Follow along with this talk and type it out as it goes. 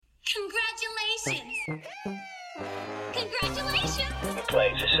Congratulations! Congratulations! You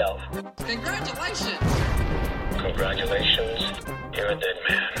played yourself. Congratulations! Congratulations, you're a dead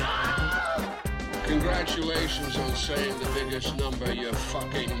man. Congratulations on saying the biggest number, you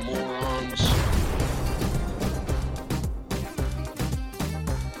fucking morons.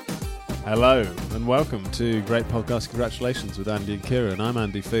 Hello and welcome to Great Podcast Congratulations with Andy and Kieran. I'm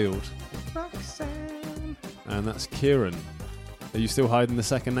Andy Field. Roxanne. And that's Kieran. Are you still hiding the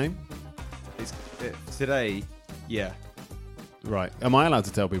second name? Today, yeah. Right. Am I allowed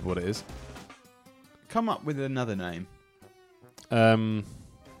to tell people what it is? Come up with another name.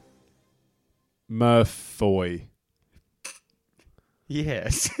 Murphoy.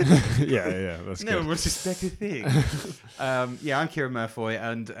 Yes. yeah, that's No good. one suspect a thing. Yeah, I'm Kieran Murphy,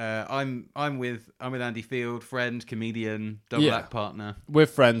 and I'm with Andy Field, friend, comedian, double act partner. We're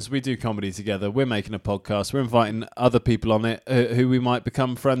friends. We do comedy together. We're making a podcast. We're inviting other people on it who we might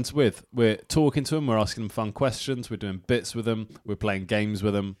become friends with. We're talking to them. We're asking them fun questions. We're doing bits with them. We're playing games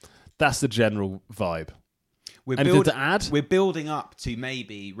with them. That's the general vibe. Anything to add? We're building up to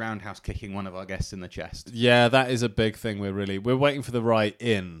maybe roundhouse kicking one of our guests in the chest. Yeah, that is a big thing. We're waiting for the right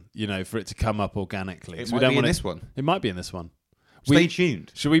in, for it to come up organically. It might be in this one. It might be in this one. Stay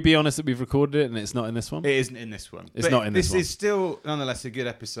tuned. Should we be honest that we've recorded it and it's not in this one? It isn't in this one. It's not in this one. This is still, nonetheless, a good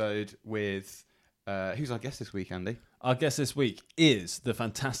episode with... who's our guest this week, Andy? Our guest this week is the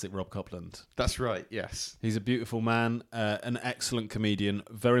fantastic Rob COPLAND. That's right, yes. He's a beautiful man, an excellent comedian,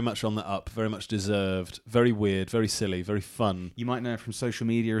 very much on the up, very much deserved, very weird, very silly, very fun. You might know him from social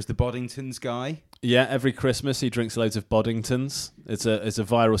media as the Boddingtons guy. Yeah, every Christmas he drinks loads of Boddingtons. It's a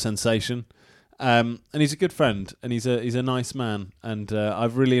viral sensation. And he's a good friend, and he's a nice man, and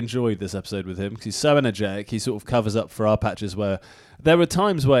I've really enjoyed this episode with him because he's so energetic. He sort of covers up for our patches where there were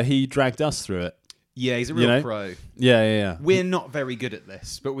times where he dragged us through it. Yeah, he's a real pro. Yeah. We're not very good at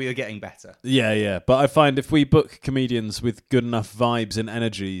this, but we are getting better. Yeah. But I find if we book comedians with good enough vibes and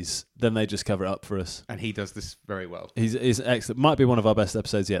energies, then they just cover it up for us. And he does this very well. He's excellent. Might be one of our best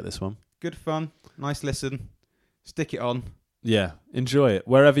episodes yet, this one. Good fun. Nice listen. Stick it on. Yeah, enjoy it.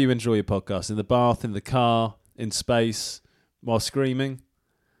 Wherever you enjoy your podcast. In the bath, in the car, in space, while screaming.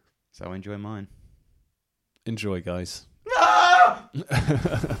 So I enjoy mine. Enjoy, guys. Ah!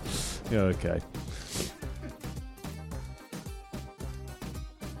 Yeah, okay.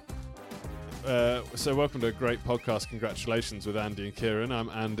 So welcome to a great podcast. Congratulations with Andy and Kieran. I'm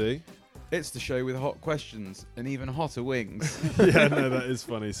Andy. It's the show with hot questions and even hotter wings. Yeah, no, that is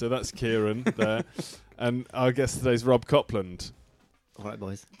funny. So that's Kieran there. And our guest today is Rob COPLAND. All right,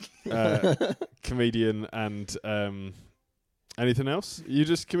 boys. Comedian and anything else? You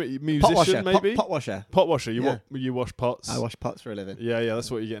just musician, Pot washer. maybe? Pot washer. Pot washer. Yeah. You wash pots? I wash pots for a living. Yeah,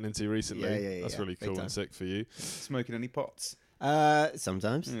 that's what you're getting into recently. Yeah. That's really cool and sick for you. Smoking any pots?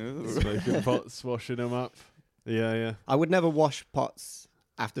 Sometimes. Smoking pots, washing them up. Yeah. I would never wash pots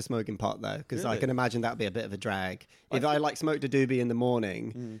after smoking pot, though, because Really? I can imagine that'd be a bit of a drag. If I smoked a doobie in the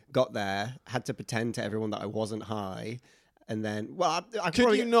morning, got there, had to pretend to everyone that I wasn't high, and then,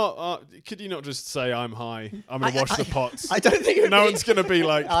 Could you not just say I'm high? I'm gonna wash the pots. I don't think it would no be, one's gonna be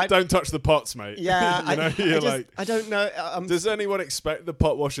like, don't touch the pots, mate. Yeah, I don't know. Does anyone expect the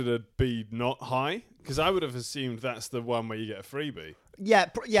pot washer to be not high? Because I would have assumed that's the one where you get a freebie. Yeah,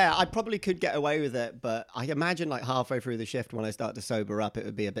 I probably could get away with it, but I imagine halfway through the shift when I start to sober up, it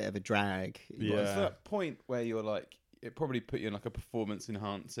would be a bit of a drag. Yeah. It's that point where you're like, it probably put you in a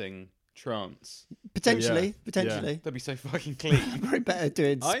performance-enhancing trance. Potentially. That'd be so fucking clean. Probably better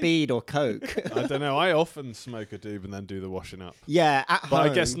doing speed or coke. I don't know. I often smoke a doob and then do the washing up. Yeah, at home.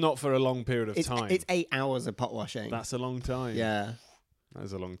 But I guess not for a long period of time. It's 8 hours of pot washing. That's a long time. Yeah. That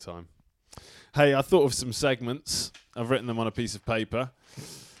is a long time. Hey, I thought of some segments. I've written them on a piece of paper.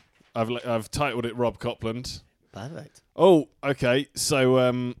 I've titled it Rob COPLAND. Perfect. Oh, okay.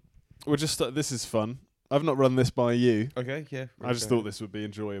 So we'll just start. This is fun. I've not run this by you. Okay, yeah. I just thought this would be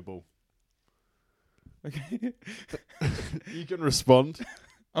enjoyable. Okay. You can respond.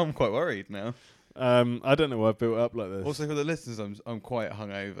 I'm quite worried now. I don't know why I built it up like this. Also, for the listeners, I'm quite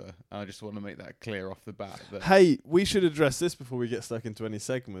hungover. I just want to make that clear off the bat. That Hey, we should address this before we get stuck into any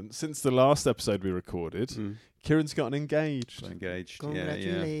segment. Since the last episode we recorded, Kieran's gotten engaged. engaged.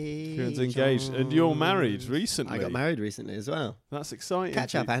 Congratulations. Kieran's engaged. And you're married recently. I got married recently as well. That's exciting.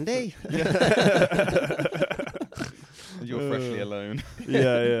 Catch up, Andy. And you're freshly alone.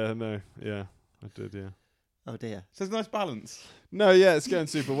 Yeah, I did, yeah. Oh dear. So it's a nice balance. No, yeah, it's going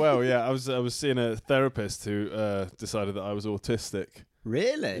super well. Yeah, I was seeing a therapist who decided that I was autistic.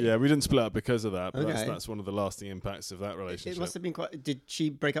 Really? Yeah, we didn't split up because of that, but Okay. that's one of the lasting impacts of that relationship. It must have been quite... Did she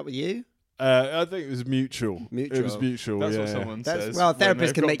break up with you? I think it was mutual. Mutual. It was mutual. That's yeah, what yeah. someone That's, says. well, when therapists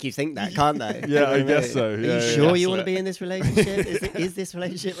they've can got- make you think that, can't they? Yeah, I You know what guess so. Are Yeah, you yeah. sure you want to Gaslit. be in this relationship? Is this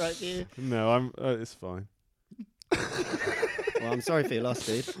relationship right for you? No, I'm. It's fine. Well, I'm sorry for your loss,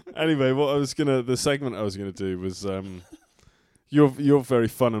 dude. Anyway, the segment I was gonna do was you're very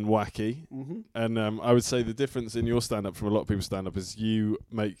fun and wacky, and I would say the difference in your stand up from a lot of people's stand up is you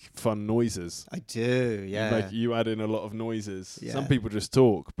make fun noises. I do, yeah. You add in a lot of noises. Yeah. Some people just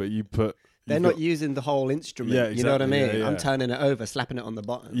talk, but you put. They're you've not got- using the whole instrument. Yeah, You know what I exactly. mean? Yeah, I'm yeah. turning it over, slapping it on the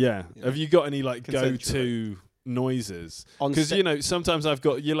bottom. Yeah. Have you got any like Consensually. go-to noises? On Because sta- sometimes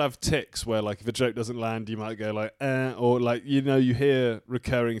you'll have ticks where like if a joke doesn't land, you might go like or like you hear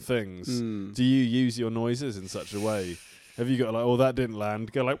recurring things. Do you use your noises in such a way? Have you got like, oh, that didn't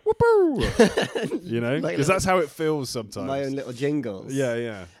land? Go like, whoopoo, you know, Like because that's how it feels sometimes. My own little jingles. Yeah,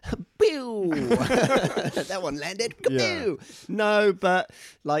 yeah. Pew! That one landed. Yeah. Pew! No, but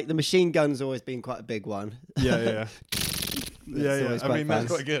like the machine gun's always been quite a big one. Yeah, yeah. Yeah, yeah. always I quite mean, fun.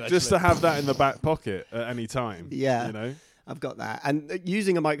 that's quite good, just to actually. have that in the back pocket at any time. Yeah. You know? I've got that. And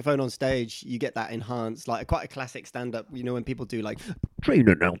using a microphone on stage, you get that enhanced, like quite a classic stand-up, when people do like train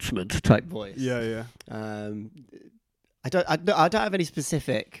announcement type voice. Yeah, yeah. I don't have any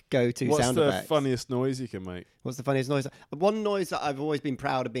specific go-to What's sound the effects. funniest noise you can make? What's the funniest noise? One noise that I've always been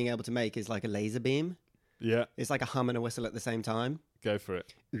proud of being able to make is like a laser beam. Yeah, It's like a hum and a whistle at the same time. go for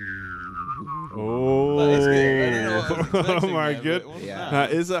it. Oh, That is good. I don't know what I was oh expecting my there, but good. it wasn't Yeah. that.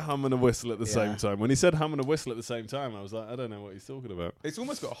 That is a hum and a whistle at the same Yeah. time. When he said hum and a whistle at the same time, I was like, I don't know what he's talking about. It's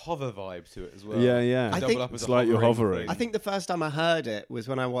almost got a hover vibe to it as well. Yeah, yeah. I Double think- up as It's a like you're hovering. thing. I think the first time I heard it was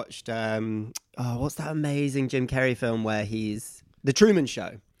when I watched, what's that amazing Jim Carrey film where he's The Truman Show.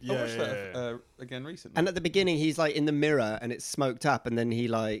 I Yeah, watched yeah, that yeah. again recently. And at the beginning, he's like in the mirror and it's smoked up, and then he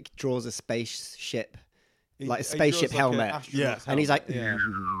like draws a spaceship, like a spaceship helmet. Yeah. And he's like, yeah.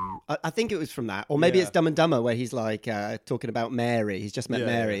 I think it was from that. Or maybe Yeah. it's Dumb and Dumber where he's like talking about Mary. He's just met Yeah,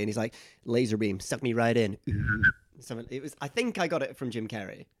 Mary yeah. and he's like, laser beam, suck me right in. Something, I think I got it from Jim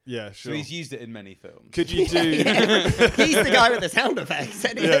Carrey. Yeah, So sure. he's used it in many films. Could you do? He's the guy with the sound effects.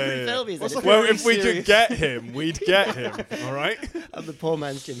 And in Yeah, every yeah, film yeah. he's What's in. the Well, very if we could serious- get him, we'd get him. All right. I'm the poor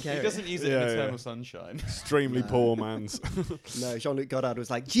man's Jim Carrey. He doesn't use it Yeah, in yeah. Eternal Sunshine. Extremely poor man's. No, Jean-Luc Godard was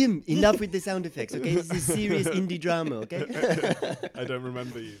like, Jim, enough with the sound effects, okay? This is serious indie drama, okay? I don't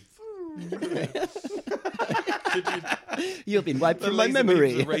remember you. You've been wiped The from my laser beams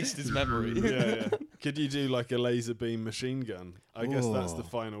memory. erased his memory. Yeah, yeah. Could you do like a laser beam machine gun? I guess that's the Oh.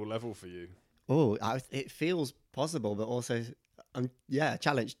 final level for you. Oh, it feels possible, but also,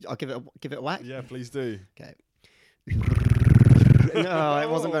 challenge. I'll give it a whack. Yeah, please do. Okay. No, it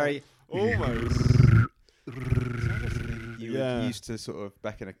wasn't very. Almost. You Yeah. were used to sort of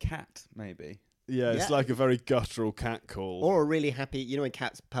back in a cat, maybe. Yeah, it's Yeah. like a very guttural cat call. Or a really happy, when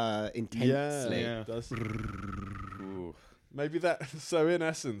cats purr intensely. Yeah. it does. Ooh. Maybe that. So in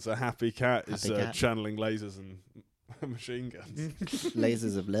essence, a happy cat is Happy cat. channeling lasers and machine guns.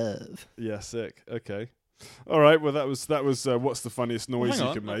 Lasers of love. Yeah, sick. Okay. All right. Well, that was what's the funniest noise Hang you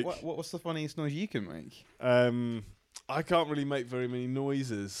on. can make? What's the funniest noise you can make? I can't really make very many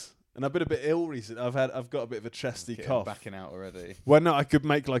noises, and I've been a bit ill recently. I've got a bit of a chesty Okay, I'm cough. backing out already. Well, no, I could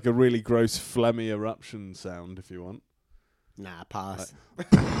make like a really gross phlegmy eruption sound if you want. Nah, pass.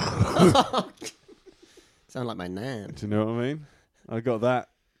 Sound like my nan. Do you know what I mean? I got that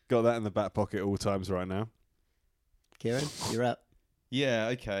in the back pocket all times right now. Kieran, you're up. Yeah,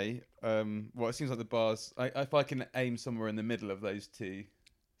 okay. Well, it seems like the bars... if I can aim somewhere in the middle of those two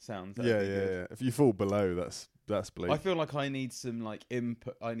sounds, that'd Yeah, be yeah, good. yeah. If you fall below, that's bleak. I feel like I need some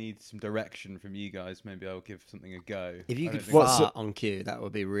input. I need some direction from you guys. Maybe I'll give something a go. If you I could don't think- What's fart on cue, that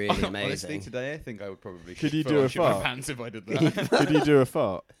would be really Honestly, amazing. today I think I would probably. Could you fill do on a shit my fart? pants if I did that. Could you do a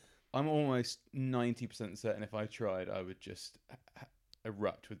fart? I'm almost 90% certain if I tried, I would just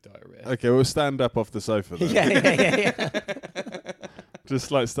erupt with diarrhea. Okay, we'll stand up off the sofa then. yeah.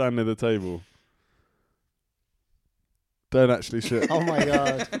 Just like stand near the table. Don't actually shit. Oh my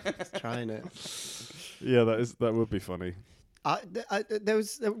god, Just trying it. Yeah, that would be funny. There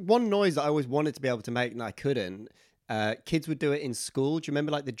was one noise that I always wanted to be able to make and I couldn't. Kids would do it in school. Do you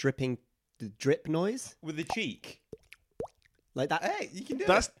remember like the drip noise? With the cheek. Like that? Hey, you can do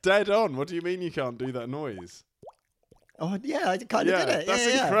That's dead on. What do you mean you can't do that noise? Oh yeah, I kind of Yeah, did it. that's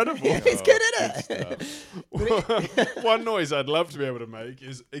yeah. incredible. Yeah, it's good, isn't it? One noise I'd love to be able to make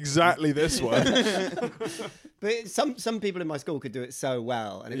is exactly this one. But some people in my school could do it so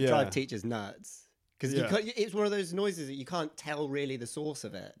well, and it would Yeah. drive teachers nuts because Yeah. it's one of those noises that you can't tell really the source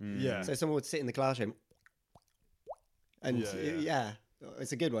of it. Yeah. So someone would sit in the classroom, and Yeah, yeah. yeah.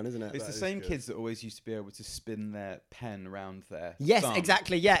 It's a good one, isn't it? It's the same kids that always used to be able to spin their pen around their Yes, thumb.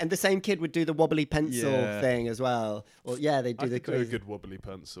 exactly. Yeah, and the same kid would do the wobbly pencil Yeah. thing as well. Or yeah, they do I the could do a crazy. good wobbly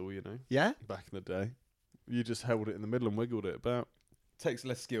pencil, you know, Yeah. back in the day. You just held it in the middle and wiggled it about. Takes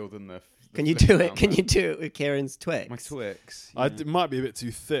less skill than the. Can you do it? Can you do it with Kieran's Twix? My Twix. It might be a bit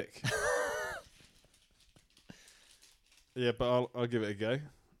too thick. Yeah, but I'll give it a go.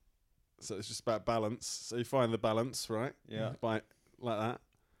 So it's just about balance. So you find the balance, right? Yeah. Like that.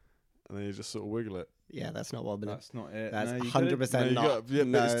 And then you just sort of wiggle it. Yeah, that's not wobbling. That's not it. That's No, you 100% not.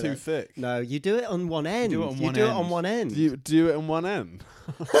 but it's too thick. No, you do it on one end. do it on you one do it end. on one end. You do it on one end.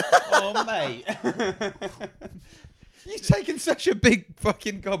 Oh, mate. You've taken such a big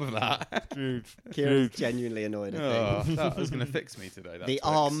fucking gob of that. Dude. Kieran's genuinely annoyed. I think. That was going to fix me today. That The Twix.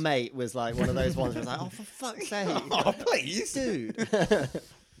 "oh mate" was like one of those ones where it's like, "oh for fuck's sake, Oh, please. dude."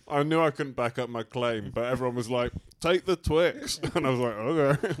 I knew I couldn't back up my claim, but everyone was like, take the Twix. And I was like,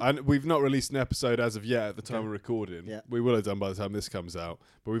 okay. And we've not released an episode as of yet at the time we're recording. Yeah. We will have done by the time this comes out.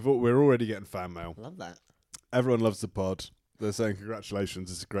 But we're already getting fan mail. Love that. Everyone loves the pod. They're saying congratulations,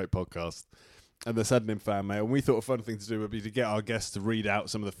 it's a great podcast. And they're sending in fan mail. And we thought a fun thing to do would be to get our guests to read out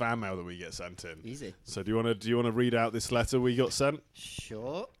some of the fan mail that we get sent in. Easy. So do you want to read out this letter we got sent?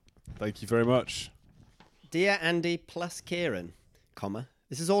 Sure. Thank you very much. Dear Andy plus Kieran, comma.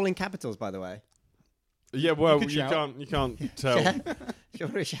 This is all in capitals, by the way. Yeah, well, could you shout. can't tell Yeah. Do you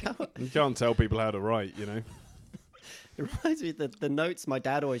want to shout? you can't tell people how to write, you know. It reminds me that the notes my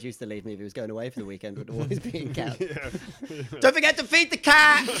dad always used to leave me if he was going away for the weekend would always be in caps. Don't forget to feed the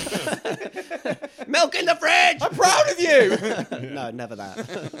cat! Milk in the fridge! I'm proud of you. No, never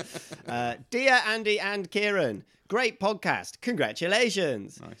that. Dear Andy and Kieran, great podcast.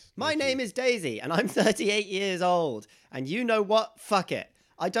 Congratulations. Nice. My name is Daisy and I'm 38 years old. And you know what? Fuck it.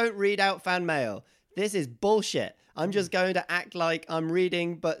 I don't read out fan mail. This is bullshit. I'm just going to act like I'm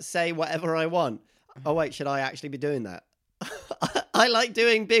reading but say whatever I want. Oh, wait, should I actually be doing that? I like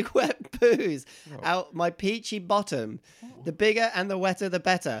doing big wet poos out my peachy bottom. The bigger and the wetter, the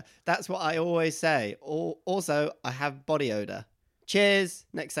better. That's what I always say. Also, I have body odor. Cheers.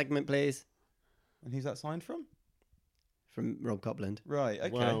 Next segment, please. And who's that signed from? From Rob Copland. Right, okay.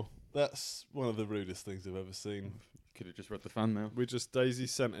 Wow, that's one of the rudest things I've ever seen. Could have just read the fan mail. Daisy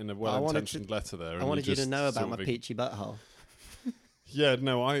sent in a well-intentioned letter there. I wanted you to just know about sort my of peachy butthole. Yeah,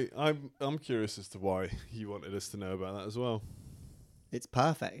 no, I'm curious as to why you wanted us to know about that as well. It's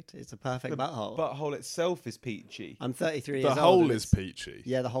perfect. It's a perfect butthole. Butthole itself is peachy. I'm 33 The years old. hole and is it's- peachy.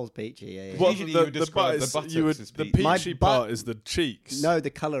 Yeah, the hole's peachy. Yeah, yeah. What, Usually you would describe the buttocks as the peachy. My peachy butt- part is the cheeks. No, the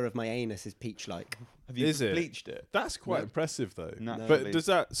colour of my anus is peach-like. Have you Is it? bleached it? That's quite No. impressive though. Naturally. But does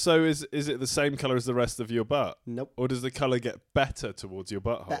that is it the same colour as the rest of your butt? Nope. Or does the colour get better towards your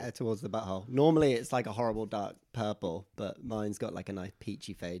butthole? Better towards the butthole. Normally, it's like a horrible dark purple, but mine's got like a nice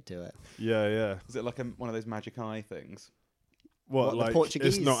peachy fade to it. Yeah, yeah. Is it like one of those magic eye things? What, the like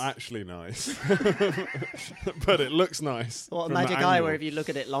Portuguese? it's not actually nice, but it looks nice. What, a from magic that eye angle. where if you look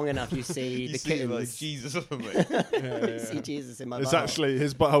at it long enough, you see You the see kittens. like Jesus or something. You see Jesus in my It's butthole. actually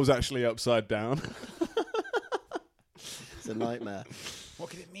his butthole's actually upside down. It's a nightmare. What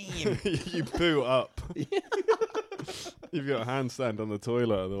could it mean? You poo up. You've got a handstand on the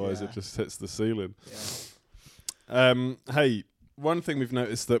toilet, otherwise Yeah. it just hits the ceiling. Hey, one thing we've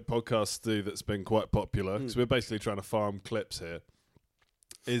noticed that podcasts do that's been quite popular, because we're basically trying to farm clips here,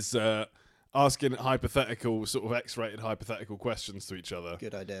 is asking hypothetical, sort of X-rated hypothetical questions to each other.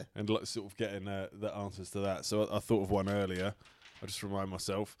 Good idea. And sort of getting the answers to that. So I thought of one earlier. I'll just remind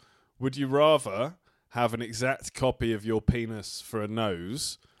myself. Would you rather have an exact copy of your penis for a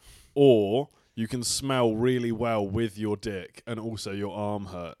nose, or you can smell really well with your dick and also your arm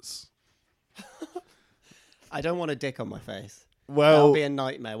hurts? I don't want a dick on my face. Well, That'll be a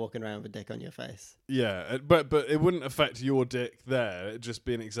nightmare walking around with a dick on your face. yeah, but it wouldn't affect your dick there. It'd just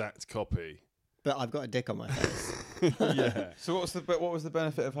be an exact copy. But I've got a dick on my face. Yeah. So what was the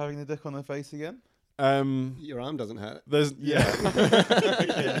benefit of having the dick on the face again? Your arm doesn't hurt. There's yeah.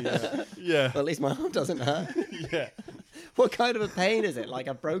 Well, at least my arm doesn't hurt. Yeah. What kind of a pain is it? Like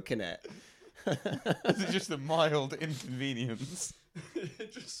I've broken it. Is it just a mild inconvenience?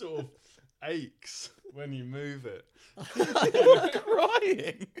 It just sort of aches when you move it.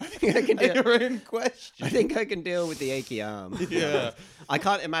 Crying. I think I can deal. You're in question. I think I can deal with the achy arm. Yeah. I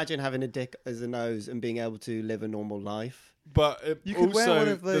can't imagine having a dick as a nose and being able to live a normal life. But You could wear also, one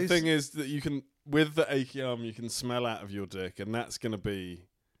of the those- thing is that you can, with the achy arm, you can smell out of your dick, and that's going to be...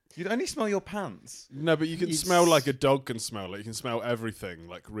 You'd only smell your pants. No, but you can You'd smell s- like a dog can smell. Like, you can smell everything,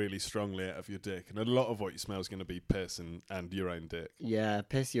 like, really strongly out of your dick. And a lot of what you smell is going to be piss and your own dick. Yeah,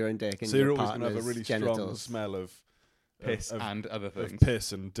 piss your own dick and So your you're always going to partner's have a really genitals. strong smell of piss of- and other of things.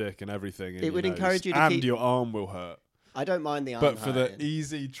 piss and dick and everything. In It your would nose. encourage you to and keep- your arm will hurt. I don't mind the arm But for the hurting.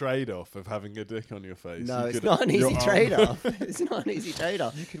 easy trade-off of having a dick on your face, No, you it's could- not an your easy arm- trade-off. It's not an easy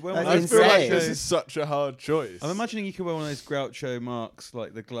trade-off. You could wear That's one I of feel like insane. this is such a hard choice. I'm imagining you could wear one of those Groucho Marx,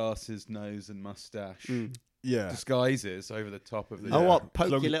 like the glasses, nose, and mustache yeah. disguises over the top of the. Oh, Yeah. what?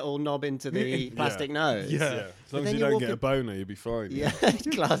 Poke Long- your little knob into the plastic nose? Yeah. Yeah. As long as then you you don't walk get a in- boner, you'll be fine. Yeah,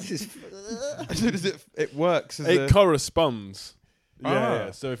 glasses. So does it works as It corresponds. Yeah, Ah.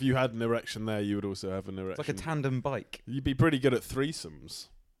 yeah. So if you had an erection there, you would also have an erection. it's like a tandem bike. You'd be pretty good at threesomes.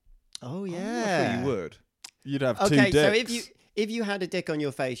 Oh I'm not yeah. sure you would. You'd have two Okay, dicks. so if you had a dick on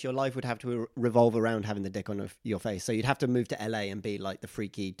your face, your life would have to revolve around having the dick on your face. So you'd have to move to LA and be like the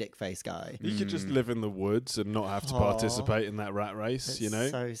freaky dick face guy. You could just live in the woods and not have to Aw. participate in that rat race, It's you know?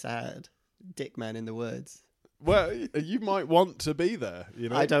 so sad. Dick man in the woods. Well, you might want to be there, you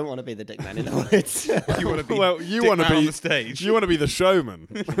know? I don't want to be the dick man in the woods. You want to be Well, you Dick want to Man be on the stage. You want to be the showman.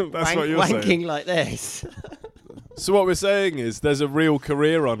 That's what you're wanking saying. like this. So what we're saying is there's a real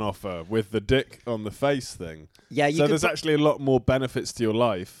career on offer with the dick on the face thing. Yeah, you So could there's actually a lot more benefits to your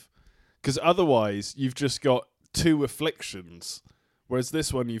life, because otherwise you've just got two afflictions, whereas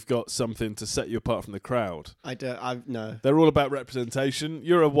this one you've got something to set you apart from the crowd. No. They're all about representation.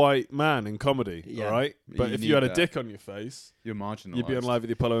 You're a white man in comedy, Yeah. all right? But You if need you had a that. dick on your face, You're marginalised. you'd be on Live at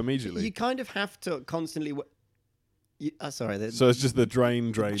the Apollo immediately. You kind of have to constantly. Sorry, the So it's just the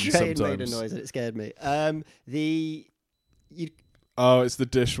drain train sometimes. made a noise and it scared me. Oh, it's the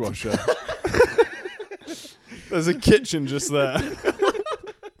dishwasher. There's a kitchen just there.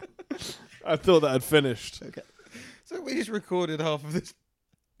 I thought that had finished. Okay. So we just recorded half of this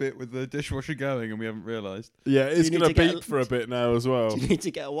bit with the dishwasher going, and we haven't realised. Yeah, it's you need going to to get beep for a bit now as well. Do you need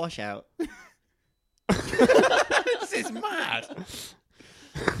to get a washout? This is mad.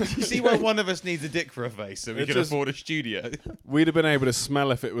 You see why one of us needs a dick for a face, so we It can just- afford a studio. We'd have been able to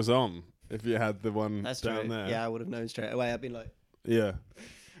smell if it was on, if you had the one That's down true. there. Yeah, I would have known straight away. I'd been like, Yeah.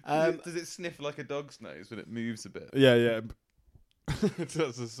 Does it sniff like a dog's nose when it moves a bit? Yeah, yeah. It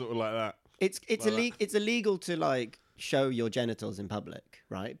does sort of like that. it's Like it's illegal to like show your genitals in public,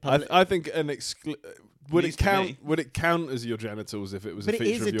 right? I think would it Needs to count? be. Would it count as your genitals if it was but a it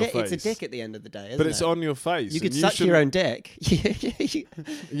feature is of a your dick. face? It's a dick at the end of the day, isn't But it's it? on your face. You could and suck your shouldn't- own dick. You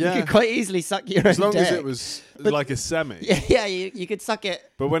Yeah. could quite easily suck your own As long dick. as it was But- like a semi. Yeah, you could suck it.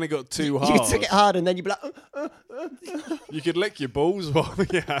 But when it got too You hard, could suck it hard, and then you'd be like, you could lick your balls while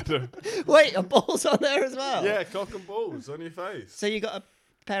you had them. wait, a ball's on there as well. Yeah, cock and balls on your face. So you got a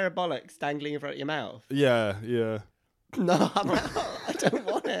pair of bollocks dangling in front of your mouth. Yeah, yeah. No, I'm out. I don't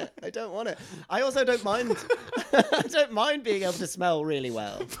want it. I don't want it. I also don't mind. I don't mind being able to smell really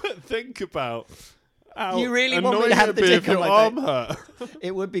well. But think about how You really want me to annoying have it'd the be dick if on your my arm face? hurt.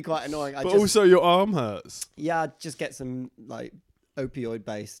 It would be quite annoying. But also your arm hurts. I'd just get some like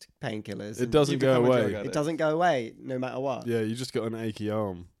opioid-based painkillers. It and doesn't go become a drug away. addict. It doesn't go away no matter what. Yeah, you just got an achy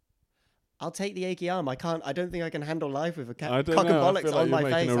arm. I'll take the achy arm. I can't. I don't think I can handle life with a I don't cock know. and I feel bollocks like on you're my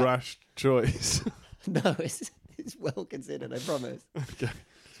making face. a rash choice. No, it's well considered. I promise. Okay.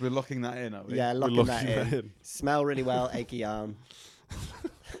 So we're locking that in, are we? Yeah, We're locking locking that that in. in. Smell really well, achy arm.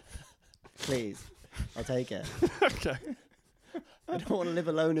 Please, I'll take it. Okay. I don't want to live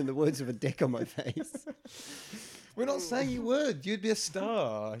alone in the woods with a dick on my face. We're not saying you would. You'd be a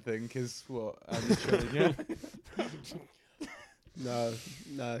star, I think, is what Andy's trying to get.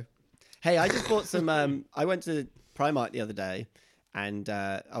 No. Hey, I just bought some. I went to Primark the other day, and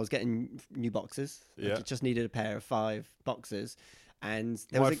I was getting new boxes. Yeah. I just needed a pair of 5 boxes, and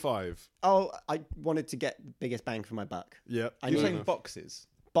there Why was 5? I wanted to get the biggest bang for my buck. Yeah. I You're need saying boxes?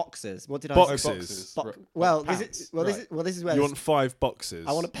 Boxes. What did I Boxes. say? boxes. Bo- Right. well, Pants. this is this is where You this- want 5 boxes?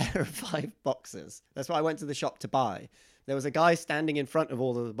 I want a pair of 5 boxes. That's what I went to the shop to buy. There was a guy standing in front of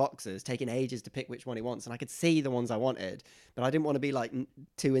all of the boxes, taking ages to pick which one he wants, and I could see the ones I wanted, but I didn't want to be like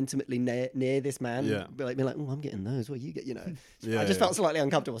too intimately near this man. Yeah. Be like, oh, I'm getting those. What you get? Yeah, I just yeah. felt slightly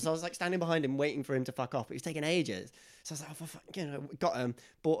uncomfortable, so I was like standing behind him, waiting for him to fuck off. But he was taking ages, so I was like, oh, for fuck, got them,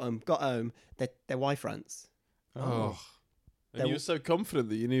 bought them, got home. They're Y-fronts. Oh. And There you were so confident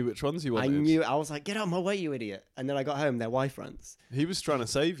that you knew which ones you wanted. I was like, get out of my way, you idiot. And then I got home, they're Y-fronts. He was trying to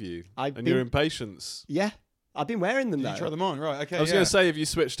save you. I've and been- your impatience. Yeah, I've been wearing them Did though. you try them on? Right, okay. I was going to say, have you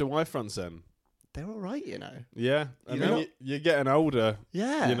switched to Y-fronts then? They're all right, Yeah. I You're mean, not- you're getting older.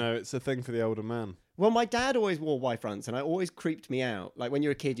 Yeah. It's a thing for the older man. Well, my dad always wore Y-fronts, and I always creeped me out. Like when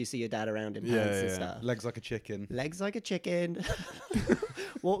you're a kid, you see your dad around in pants Yeah, and yeah. stuff. Legs like a chicken. Legs like a chicken,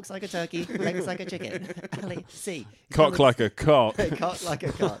 walks like a turkey, legs like a chicken. Ali, see, Cock like a cock. cock like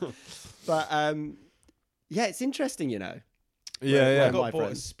a cock. But yeah, it's interesting, Yeah, I yeah. got my bought a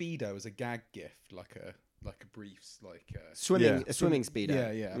friend. Speedo as a gag gift, like a like a briefs, like Swimming, a swimming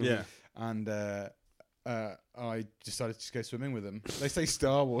speedo. Yeah. Yeah. And I decided to go swimming with them. They say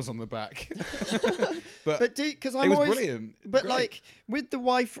Star Wars on the back, But because it I'm was always brilliant. But Great. like with the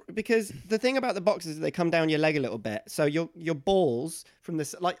wife, because the thing about the boxes is they come down your leg a little bit, so your balls from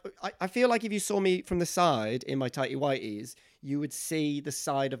this, like I feel like if you saw me from the side in my tighty whities, you would see the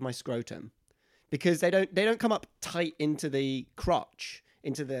side of my scrotum, because they don't come up tight into the crotch,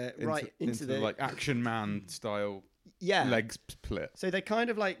 into the like Action Man style legs split. So they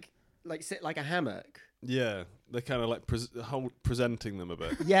kind of like sit like a hammock. Yeah, they're kind of like presenting them a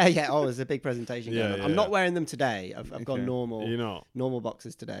bit. Yeah. Oh, there's a big presentation going on. Yeah, I'm yeah. not wearing them today. I've got normal. You're not. Normal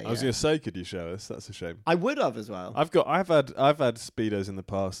boxes today. I was going to say, could you show us? That's a shame. I would have as well. I've had speedos in the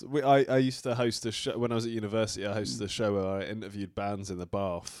past. I used to host a show when I was at university. I hosted a show where I interviewed bands in the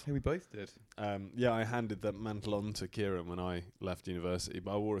bath. Hey, we both did. Yeah, I handed that mantle on to Kieran when I left university,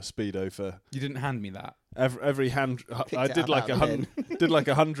 but I wore a speedo for You didn't hand me that. every hand. I it did up like out of the did like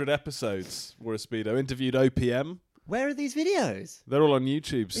 100 episodes. Wore a speedo. Interviewed OPM. Where are these videos? They're all on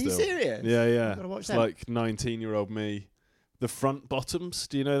YouTube Are still. you serious? Yeah. Gotta watch It's them. like 19-year-old me. The Front Bottoms.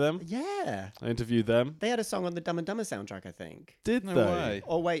 Do you know them? Yeah. I interviewed them. They had a song on the Dumb and Dumber soundtrack, I think. Did No they? way.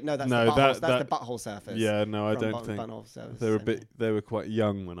 Oh wait, no, that's No, the butthole. that- That's the butthole surfers. Yeah, no, I From don't Button- think. Butthole Surfers. They were a bit. They were quite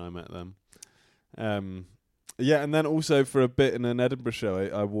young when I met them. Yeah, and then also for a bit in an Edinburgh show,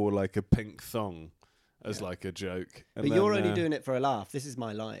 I wore like a pink thong as like a joke. And But you're then, only doing it for a laugh. This is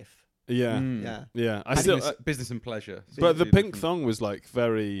my life. Yeah, Mm. Yeah. I still. Business and pleasure. But the Two pink different- thong was like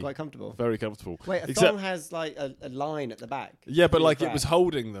very, Quite comfortable. very comfortable. Wait, a Except- thong has like a line at the back. Yeah, but Pretty like it crap. was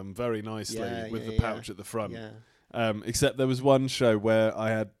holding them very nicely Yeah, with yeah, the yeah. pouch at the front. Yeah. Except there was one show where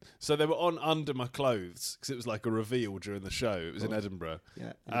I had, so they were on under my clothes because it was like a reveal during the show. It was in Edinburgh.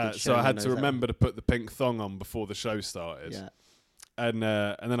 Yeah. So I had to remember to put the pink thong on before the show started. Yeah. And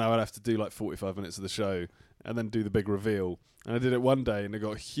then I would have to do like 45 minutes of the show and then do the big reveal. And I did it one day and I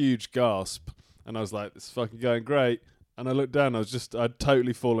got a huge gasp and I was like, "This is fucking going great." And I looked down, I'd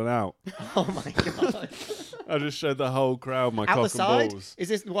totally fallen out. Oh my god. I just showed the whole crowd my Out cock the and side? balls. Is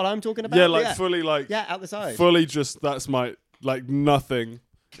this what I'm talking about? Yeah, like fully like Yeah, out the side. fully just that's my like nothing.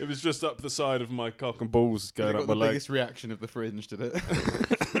 It was just up the side of my cock and balls They going got up my the leg. biggest reaction of the Fringe, did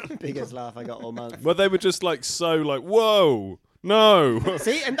it? Biggest laugh I got all month. But they were just like so like, whoa, no.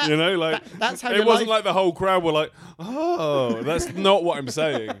 See, and that, You know, like that's how it your wasn't life- like the whole crowd were like, oh, that's not what I'm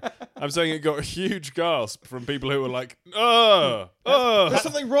saying. I'm saying it got a huge gasp from people who were like, There's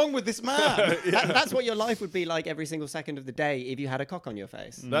something wrong with this man. that's what your life would be like every single second of the day if you had a cock on your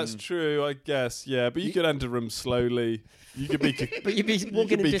face. That's true, I guess. Yeah, but you could enter them slowly. You could be. But you'd be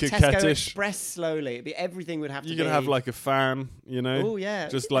walking could be into Tesco coquettish. Express slowly. It'd be, everything would have to You be. could have like a fan, you know. Oh yeah,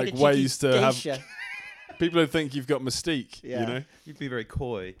 Just a like cheeky ways to have geisha. people who think you've got mystique. Yeah. You know. You'd be very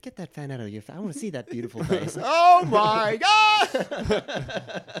coy. Get that fan out of your face. I want to see that beautiful face. Oh my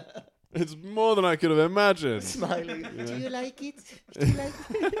god! It's more than I could have imagined. Smiling. Do you like it? Do you like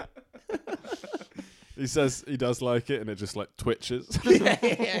it? He says he does like it, and it just like twitches.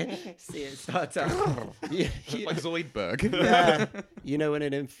 See it start to. Like Zoidberg. Yeah. You know when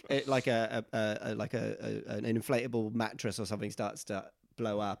an inflatable mattress or something starts to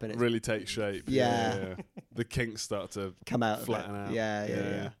blow up and it Really take shape. Yeah. The kinks start to come out of flatten it. out.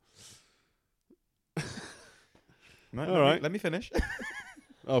 Yeah. No, All right. Let me finish.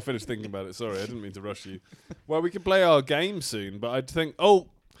 I'll finish thinking about it. Sorry, I didn't mean to rush you. Well, we can play our game soon, but I'd think. Oh,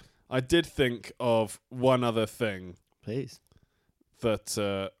 I did think of one other thing Please.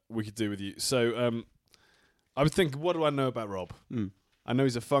 that we could do with you. So, I was thinking, what do I know about Rob? I know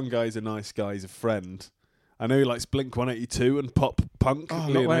he's a fun guy. He's a nice guy. He's a friend. I know he likes Blink 182 and pop punk. Oh, I'm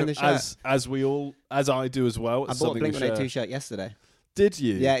you not know, wearing the shirt. as I do as well. I It's bought a something we Blink share. 182 shirt yesterday. Did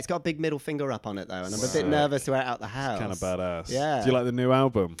you? Yeah, it's got a big middle finger up on it though, and I'm a bit Wow. nervous to wear it out the house. Kind of badass. Yeah. Do you like the new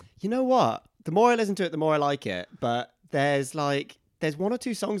album? You know what? The more I listen to it, the more I like it. But there's one or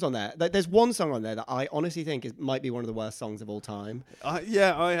two songs on there. There's one song on there that I honestly think might be one of the worst songs of all time.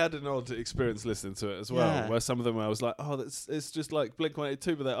 Yeah, I had an odd experience listening to it as well, Yeah. where some of them I was like, oh, it's just like Blink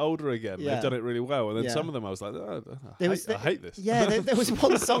 182, but they're older again. Yeah. They've done it really well. And then Yeah. some of them I was like, oh, There I hate this. Yeah, there was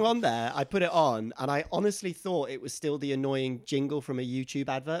one song on there. I put it on, and I honestly thought it was still the annoying jingle from a YouTube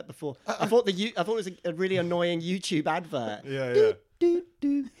advert. Before I thought it was a really annoying YouTube advert. Yeah. Do,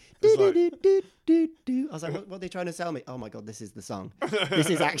 do, It's do, like- do, do, do, do. I was like, what are they trying to sell me? Oh my god, this is the song. This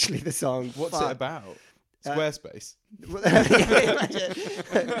is actually the song. What's Fuck. it about? Squarespace.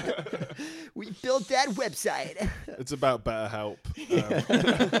 We built that website. It's about BetterHelp.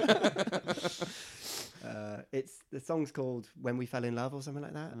 It's the song's called "When We Fell in Love" or something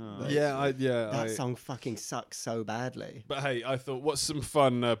like that. But that song fucking sucks so badly. But hey, I thought, what's some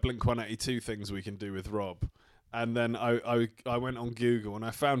fun Blink-182 things we can do with Rob? And then I went on Google and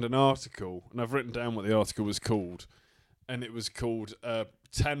I found an article, and I've written down what the article was called, and it was called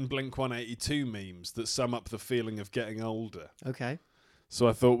 10 Blink-182 memes that sum up the feeling of getting older. Okay. So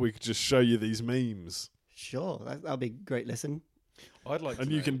I thought we could just show you these memes. Sure, that'll be a great listen. I'd like to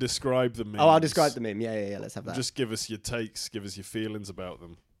And know. you can describe the memes. Oh, I'll describe the meme. Yeah. Let's have that. Just give us your takes, give us your feelings about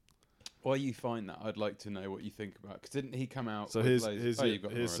them. While you find that, I'd like to know what you think about. Because didn't he come out? So with here's loads- here's, Oh, your- you've got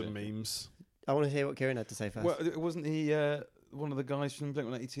them here's some already. memes. I want to hear what Kieran had to say first. Well, wasn't he one of the guys from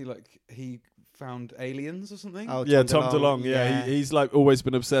Blink-182? Like he found aliens or something? Oh, Yeah, Tom DeLonge. Yeah, he's like always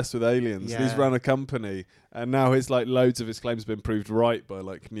been obsessed with aliens. Yeah. He's run a company, and now his like loads of his claims have been proved right by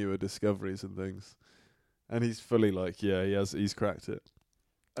like newer discoveries and things. And he's fully like, he's cracked it.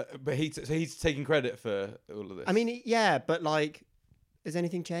 But he's taking credit for all of this. I mean, yeah, but like, has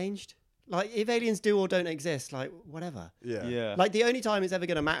anything changed? Like, if aliens do or don't exist, like, whatever. yeah. Like, the only time it's ever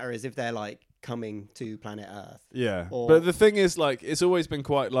going to matter is if they're like coming to planet Earth. Yeah, Or- but the thing is, like, it's always been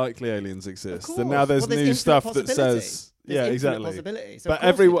quite likely aliens exist, Of and now course. there's Well, new infinite stuff that possibility. says, There's yeah, infinite exactly. possibility. So But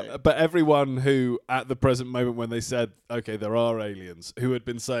of course we do. but everyone who, at the present moment, when they said, "Okay, there are aliens," who had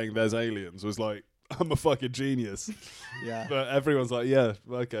been saying there's aliens, was like, "I'm a fucking genius." Yeah. But everyone's like, "Yeah,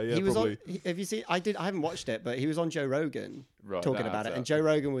 okay, yeah, he was probably." on. Have you seen? I haven't watched it, but he was on Joe Rogan Right, talking that about adds it, and up. Joe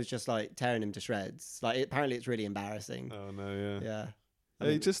Rogan was just like tearing him to shreds. Like, apparently, it's really embarrassing. Oh no, yeah. Yeah.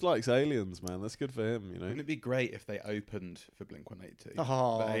 He just likes aliens, man. That's good for him, you know. Wouldn't it be great if they opened for Blink-182?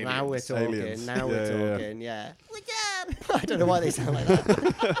 Oh, The now we're aliens. talking. Aliens. Now we're Yeah, yeah. talking. Yeah. What's up? I don't know why they sound like that. We're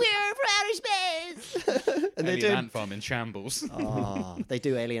from outer space. And they Alien do. ant farm in shambles. Oh, they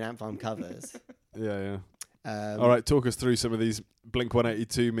do Alien Ant Farm covers. Yeah. All right, talk us through some of these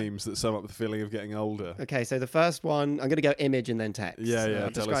Blink-182 memes that sum up the feeling of getting older. Okay, so the first one, I'm going to go image and then text. Yeah,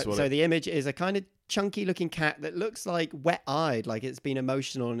 I'll tell us what So it- the image is a kind of chunky looking cat that looks like wet-eyed, like it's been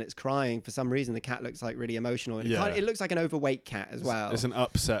emotional and it's crying. For some reason, the cat looks like really emotional. And Yeah. it looks like an overweight cat as well. It's an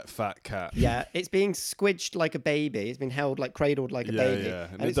upset fat cat. Yeah, it's being squidged like a baby. It's been held, like cradled like a Yeah, baby. yeah,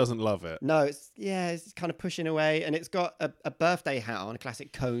 and it it's- doesn't love it. No, it's kind of pushing away, and it's got a birthday hat on, a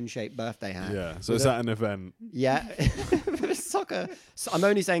classic cone-shaped birthday hat. Yeah, so With it's at an event. Yeah, soccer. So I'm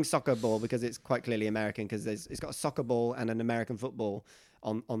only saying soccer ball because it's quite clearly American because it's got a soccer ball and an American football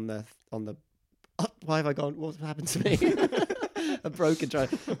on the. Why have I gone? What's happened to me? A broken try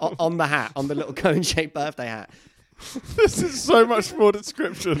on the hat, on the little cone-shaped birthday hat. This is so much more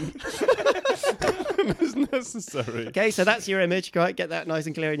description than is necessary. Okay, so that's your image. Go ahead, get that nice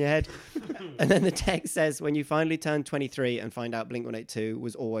and clear in your head. And then the text says, "When you finally turn 23 and find out Blink-182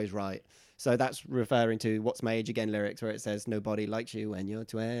 was always right." So that's referring to What's My Age Again lyrics where it says, "Nobody likes you when you're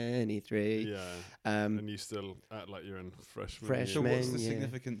 23." Yeah, Um, and you still act like you're in freshman. Fresh So year. what's the yeah.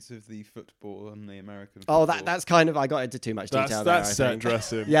 significance of the football and the American Oh, football? that's kind of, I got into too much detail That's there, I set think.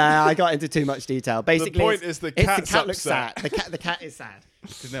 dressing. Yeah, I got into too much detail. Basically, point is the it's cat's cat looks upset. sad. The cat is sad.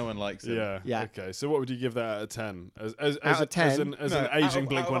 Because no one likes it. Yeah. Yeah. Okay. So what would you give that out of 10? As Out of 10? As No, an out aging of-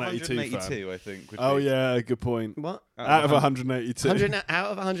 Blink-182 out of fan. 182, I think. would Oh be. yeah, good point. What? Out of 182. 100 out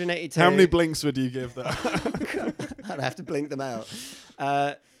of 182. How many blinks would you give that? I'd have to blink them out.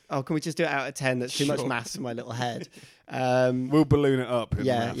 Can we just do it out of 10? That's too much Sure. maths for my little head. We'll balloon it up. In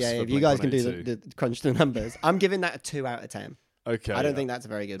Yeah. maths for If you guys can do Blink-182. the crunch the numbers. I'm giving that a 2 out of 10. Okay. I don't think that's a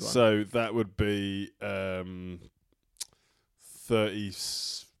very good one. So that would be 30,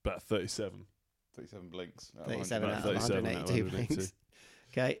 about 37. 37 blinks. 37 out of 37 out of 182 182. blinks.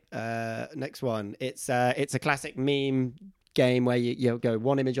 Okay, next one. It's a classic meme game where you go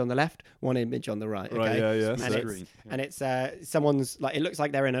one image on the left, one image on the right. Okay? Right, yeah. And So- it's, and it's someone's, like, it looks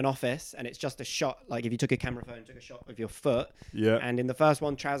like they're in an office and it's just a shot, like if you took a camera phone and took a shot of your foot. yeah. And in the first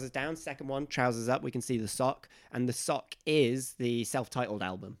one, trousers down, second one, trousers up, we can see the sock. And the sock is the self-titled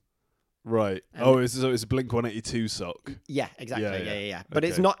album. Right. And- So it's a Blink-182 sock. Yeah, exactly. Yeah, Yeah. But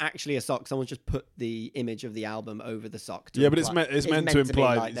it's Okay. not actually a sock. Someone's just put the image of the album over the sock. Yeah, but it's meant to be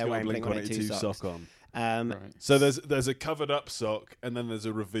imply like that they're he's got a wearing Blink-182 Blink-182 sock on. Right. So there's a covered up sock and then there's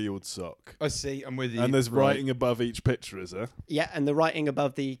a revealed sock. I see. I'm with you. And there's Right. writing above each picture, is there? Yeah, and the writing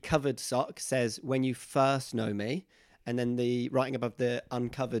above the covered sock says, "When you first know me." And then the writing above the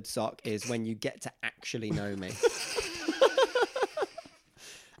uncovered sock is, "When you get to actually know me."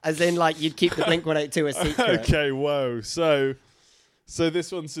 As in, like, you'd keep the Blink-182 a secret. Okay, whoa. So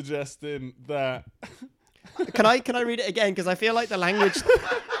this one's suggesting that Can I read it again? Because I feel like the language...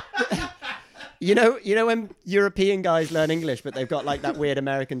 You know when European guys learn English, but they've got like that weird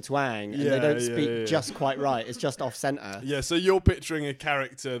American twang, and they don't speak just quite right. It's just off center. Yeah, so you're picturing a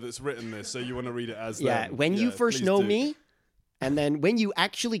character that's written this, so you want to read it as them. When you first please know do. me, and then when you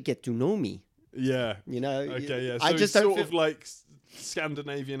actually get to know me, Yeah. you know. Okay, yeah. So I it's just don't sort feel- of like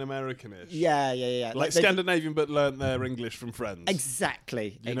Scandinavian American-ish. Yeah. Like they- Scandinavian, but learnt their English from friends.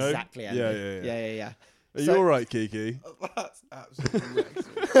 Exactly. You know? Exactly. Yeah, Andy. yeah. Yeah. Are you all right, Kiki? That's absolutely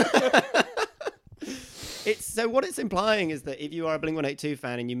excellent. So what it's implying is that if you are a Blink-182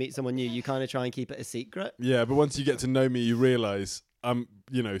 fan and you meet someone new, you kind of try and keep it a secret. Yeah, but once you get to know me, you realise I'm,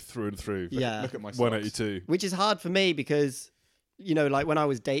 through and through. Yeah. Look at my socks. 182. Which is hard for me because, like when I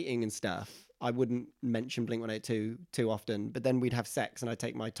was dating and stuff, I wouldn't mention Blink-182 too often, but then we'd have sex and I'd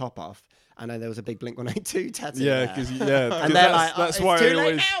take my top off and then there was a big Blink-182 tattoo. Yeah, there. because and that's, they're like, that's it's why too I late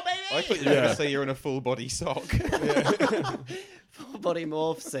always. now, baby! I thought you were going to say you're in a full body sock. Full body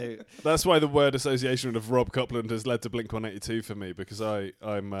morph suit. That's why the word association of Rob Copland has led to Blink-182 for me, because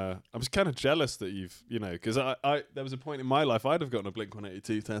I'm kind of jealous that you've, because I there was a point in my life I'd have gotten a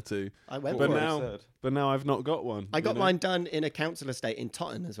Blink-182 tattoo, I went but for now it. I've not got one. I got mine done in a council estate in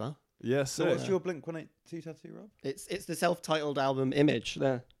Totton as well. Yes, So what's your Blink-182 tattoo, Rob? It's the self-titled album Image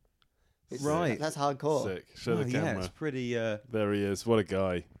there. Right. That's hardcore. Sick. Show the Yeah, camera. it's pretty There he is. What a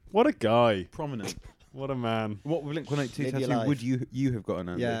guy. What a guy. prominent. What a man. What Blink-182 Live your tattoo life. would you have gotten,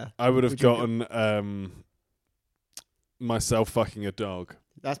 Andy? Yeah, I would have Would you gotten myself fucking a dog.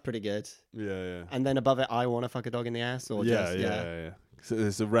 that's pretty good. Yeah. And then above it, I want to fuck a dog in the ass, or Yeah. just So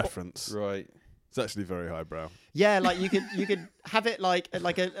there's a reference. Right. It's actually very highbrow. Yeah, like you could have it like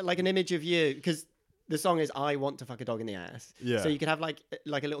an image of you, because the song is "I want to fuck a dog in the ass." Yeah. So you could have like a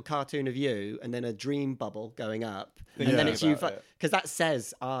little cartoon of you, and then a dream bubble going up, Thinking and then it's you, about it. because that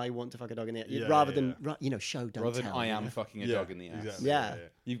says "I want to fuck a dog in the ass," Yeah, rather yeah, than show don't Rather tell. than I you am know? fucking a dog in the ass. Exactly, Yeah.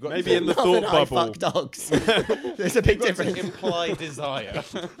 You've got Maybe in the Not thought that I bubble. fuck dogs. There's a big difference. implied desire.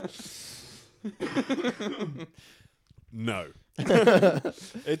 No.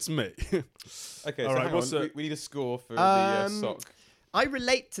 It's me. Okay, All so right, hang what's on. the- We need a score for the Um, sock. I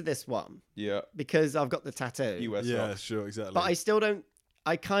relate to this one Yeah, because I've got the tattoo. you wear Yeah, socks. sure, exactly. But I still don't.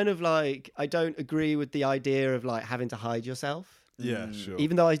 I kind of I don't agree with the idea of like having to hide yourself, yeah, sure.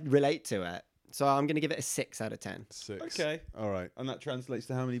 even though I relate to it. So I'm going to give it a 6 out of 10. 6. Okay. All right. And that translates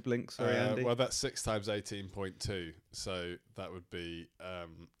to how many blinks? Sorry, Andy. Well, that's 6 times 18.2, so that would be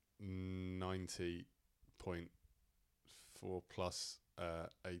 90.4 plus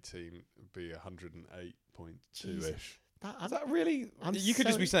 18 would be 108.2-ish. Is that really? I'm You could so-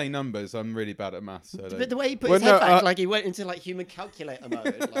 just be saying numbers. I'm really bad at maths. So I But don't- the way he put Well, his head no, back, like he went into like human calculator mode.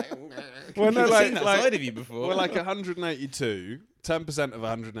 Like, Well, no, I've like, seen that like, side of you before. well, like 182, 10% of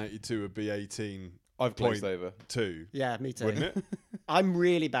 182 would be 18. I've glazed over. 2, yeah, me too. wouldn't it? I'm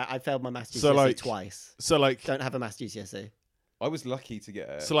really bad. I failed my maths GCSE So, like- twice. So like, Don't have a maths GCSE. I was lucky to get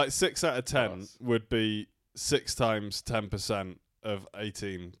a. so like 6 out of 10 Pass. would be 6 times 10% of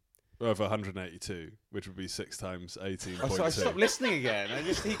 18 of 182, which would be 6 times 18.2. I stopped listening again.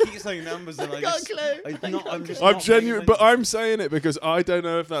 He keeps saying numbers, and I got a just. clue. I'm just. I'm not genuine, paying but attention. I'm saying it because I don't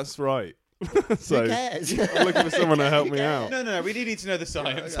know if that's right. So Who cares? I'm looking for someone to help Who me cares? out. No, we do need to know the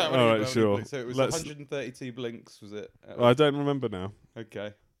science. How All many right, blinks? sure. So it was Let's- 132 blinks, was it? Well, I don't remember now.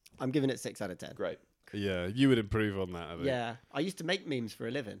 Okay, I'm giving it 6 out of 10. great. Yeah, you would improve on that, I think. Yeah, I used to make memes for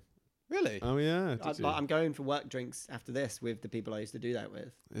a living. Really? Oh yeah. Did you? I'm going for work drinks after this with the people I used to do that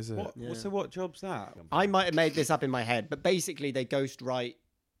with. Is it? What? Yeah. So what job's that? I might have made this up in my head, but basically they ghost write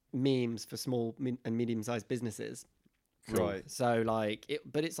memes for small and medium-sized businesses. Cool. Right. So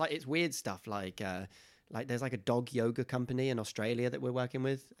but it's weird stuff like there's like a dog yoga company in Australia that we're working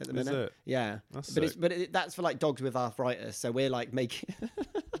with at the Is minute. it? Yeah, That's but sick. that's for like dogs with arthritis. So we're like making.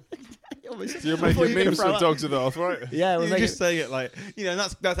 So you're making memes for dogs with arthritis. Yeah, we're You're making, just saying it like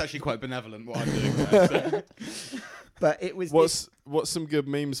that's actually quite benevolent what I'm doing. There, so. but it was. What's some good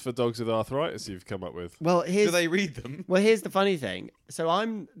memes for dogs with arthritis you've come up with? Well, Do here's they read them? Well, here's the funny thing. So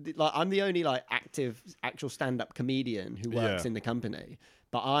I'm the only actual stand-up comedian who works Yeah. in the company,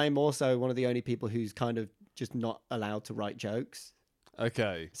 but I'm also one of the only people who's kind of just not allowed to write jokes.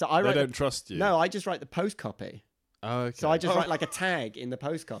 Okay. So I they write don't trust you. No, I just write the post copy. Oh, okay. So I just write like a tag in the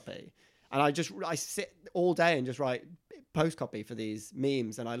post copy, and I sit all day and just write post copy for these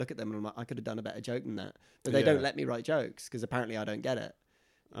memes, and I look at them and I'm like, I could have done a better joke than that, but they Yeah. don't let me write jokes because apparently I don't get it.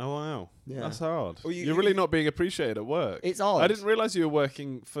 Oh wow. Yeah. That's hard. Well, You're really not being appreciated at work. It's odd. I didn't realise you were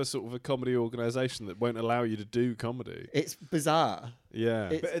working for sort of a comedy organisation that won't allow you to do comedy. It's bizarre. Yeah.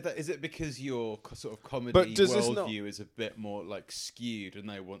 It- Is it because your sort of comedy But does this not- worldview is a bit more like skewed, and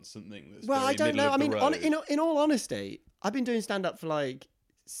they want something that's Well, very I don't middle know. of I the mean, road? in all honesty, I've been doing stand up for like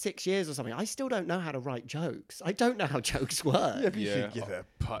 6 years or something, I still don't know how to write jokes. I don't know how jokes work. But you Yeah, could give it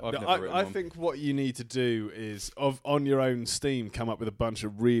a putt. I've No, never written I one. think what you need to do is, on your own steam, come up with a bunch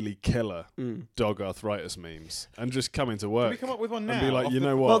of really killer dog arthritis memes and just come into work. Can we come up with one now? and be like, Off you the-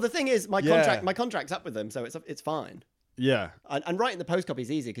 know what? Well, the thing is, my Yeah. contract's up with them, so it's fine. yeah. And writing the post copy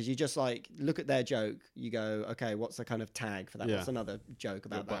is easy because you just like look at their joke. You go, okay, what's the kind of tag for that? Yeah. What's another joke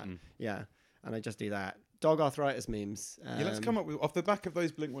about that? button. Yeah, and I just do that. Dog arthritis memes. Yeah, let's come up with off the back of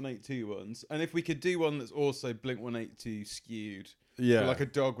those Blink 182 ones, and if we could do one that's also Blink 182 skewed, Yeah. so like a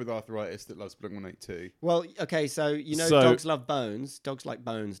dog with arthritis that loves Blink 182. Well, okay, so you know So- dogs love bones. Dogs like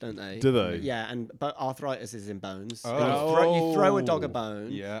bones, don't they? Do they? Yeah, but arthritis is in bones. Oh. You throw a dog a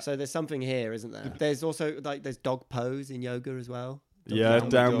bone. Yeah. So there's something here, isn't there? There's also there's dog pose in yoga as well. Yeah,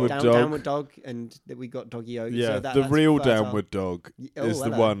 downward dog. Downward dog, and we got doggy yoga. Yeah, so the that's real fertile. downward dog Oh, is the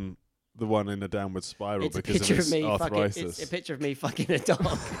hello. one in a downward spiral It's a because picture of of its me arthritis. fucking. It's a picture of me fucking a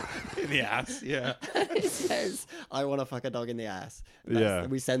dog. In the ass, yeah. It says, "I want to fuck a dog in the ass." Yeah.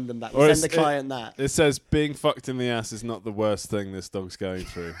 we send them that. Or We it's- send the client that. It says being fucked in the ass is not the worst thing this dog's going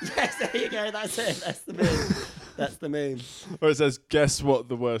through. Yes, there you go. That's it. That's the meme. That's the meme. Or it says guess what's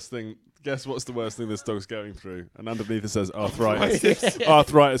the worst thing this dog's going through? And underneath it says arthritis.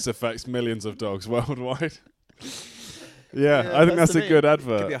 Arthritis affects millions of dogs worldwide. Yeah, I think that's that's the a meme. good Could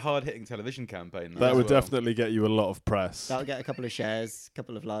be advert. a hard-hitting television campaign. That as would well. definitely get you a lot of press. That'll get a couple of shares, a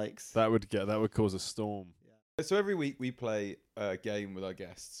couple of likes. That would cause a storm. So every week we play a game with our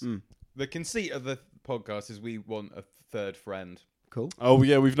guests. The conceit of the podcast is we want a third friend. Cool. Oh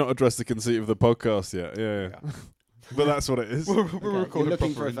yeah, we've not addressed the conceit of the podcast yet. Yeah. But that's what it is. We're Okay, recording You're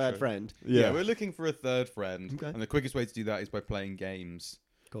looking for proper a third intro. friend. Yeah, we're looking for a third friend, Okay. and the quickest way to do that is by playing games.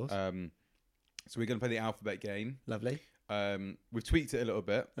 Of course. So we're going to play the alphabet game. Lovely. We've tweaked it a little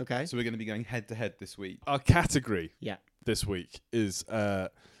bit. Okay. So we're going to be going head to head this week. Our category Yeah. this week is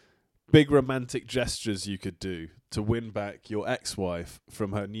big romantic gestures you could do to win back your ex-wife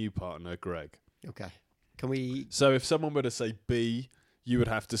from her new partner, Greg. Okay. Can we? So if someone were to say B, you would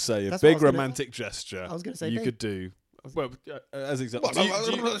have to say a That's what I big was gonna- romantic gesture I was gonna say you B. could do. Well, as example, What?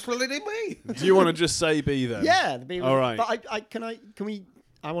 do you want to just say B then? Yeah. The B was, All right. But can we?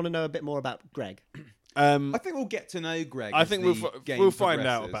 I want to know a bit more about Greg. I think we'll get to know Greg. I as think the game we'll find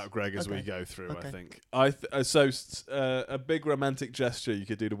out progresses. about Greg as we Okay. go through. Okay. I think. A big romantic gesture you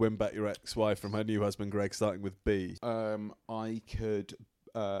could do to win back your ex-wife from her new husband, Greg, starting with B. I could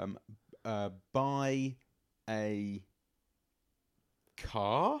buy a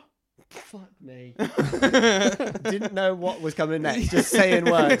car. Fuck me. Didn't know what was coming next. Just saying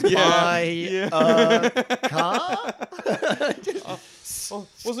words. Yeah. Buy a car.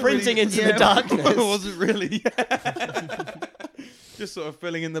 Sprinting into the darkness. Wasn't really. Just sort of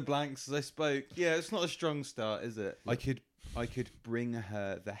filling in the blanks as I spoke. Yeah, it's not a strong start, is it? I could bring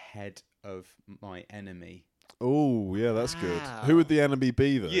her the head of my enemy. Oh, yeah, that's good. Wow. Who would the enemy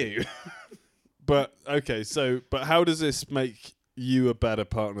be then? You. But okay, but how does this make you a better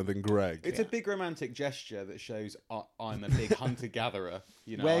partner than Greg? It's a big romantic gesture that shows I'm a big hunter gatherer.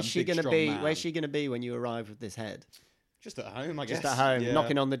 You know, Where's I'm a she big, gonna strong be? man. Where's she gonna be when you arrive with this head? Just at home, I guess. Just at home, Yeah.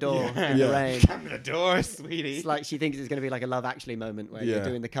 knocking on the door Yeah. in the Yeah. rain. Come to the door, sweetie. It's like she thinks it's going to be like a Love Actually moment where Yeah. you're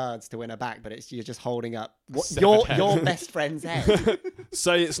doing the cards to win her back, but you're just holding up Severed head. your best friend's head.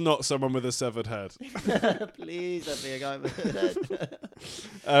 Say it's not someone with a severed head. Please don't be a guy with a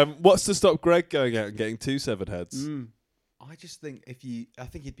head. What's to stop Greg going out and getting two severed heads? I just think I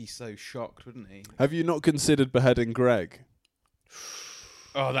think he'd be so shocked, wouldn't he? Have you not considered beheading Greg?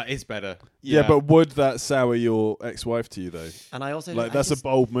 Oh, that is better. Yeah, but would that sour your ex-wife to you though? And I also Like that's a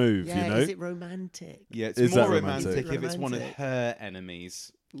bold move, yeah, you know? is it romantic? yeah, it's Is more that romantic? romantic if it's one of Romantic. her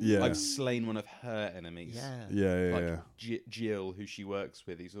enemies. Yeah. I've slain one of her enemies. Yeah. Yeah, Like yeah. Jill, who she works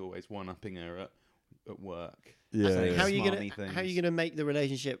with, he's always one-upping her at work. Yeah, Saying yeah. How are you smarmy gonna things. make the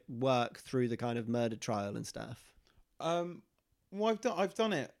relationship work through the kind of murder trial and stuff? Well, I've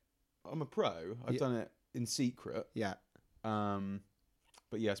done it. I'm a pro. I've Yeah. done it in secret. Yeah.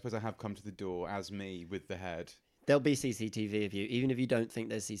 But yeah, I suppose I have come to the door as me with the head. There'll be CCTV of you, even if you don't think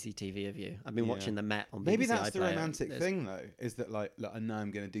there's CCTV of you. I've been Yeah. watching the Met on BBC Maybe that's the iPlayer. romantic There's- thing, though, is that like I know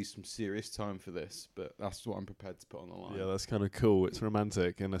I'm going to do some serious time for this, but that's what I'm prepared to put on the line. Yeah, that's kind of cool. It's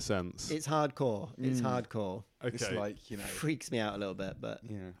romantic in a sense. It's hardcore. It's hardcore. Okay. It's like, you know, Freaks me out a little bit, but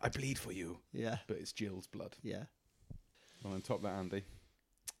yeah, I bleed for you, yeah, but it's Jill's blood. yeah. Well, on top that, Andy.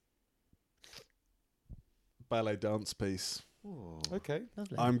 Ballet dance piece. Okay.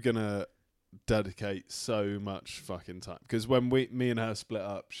 Lovely. I'm gonna dedicate so much fucking time because when me and her split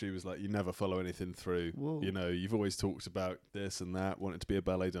up, she was like, "You never follow anything through. Whoa. You know, you've always talked about this and that, wanted to be a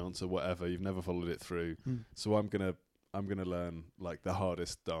ballet dancer, whatever. You've never followed it through. So I'm gonna I'm gonna learn like the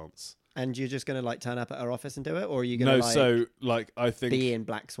hardest dance. And you're just gonna like turn up at her office and do it, or are you gonna No, like so like I think be in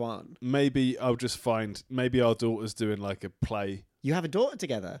Black Swan? maybe I'll just find maybe our daughter's doing like a play. You have a daughter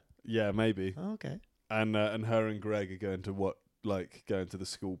together. Yeah, maybe. Oh, okay. And her and Greg are going to the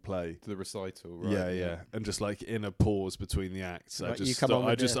school play. To the recital, right? Yeah. And just like in a pause between the acts, Right, I you come on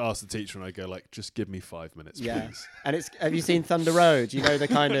I with just the- ask the teacher and I go like, just give me 5 minutes, Yeah. please. And it's have you seen Thunder Road? You know the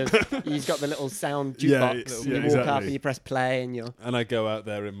kind of he's got the little sound Yeah, jukebox. yeah, you walk up exactly. and you press play and you're And I go out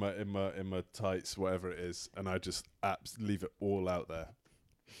there in my tights, whatever it is, and I just leave it all out there.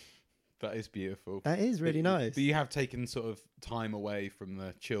 That is beautiful. that is really nice. But you have taken sort of time away from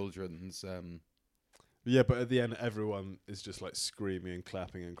the children's. Yeah, but at the end, everyone is just like screaming and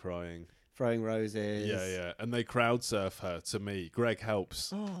clapping and crying. Throwing roses. Yeah. And they crowd surf her to me. Greg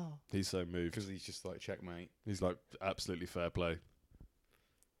helps. Oh. He's so moved. Because he's just like, checkmate. He's like, absolutely fair play.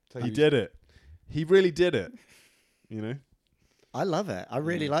 Tell He you- did it. He really did it. You know? I love it. I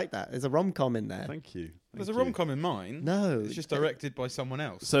really like that. There's a rom-com in there. Thank you. There's a Thank you. rom-com in mine. No. It's just directed by someone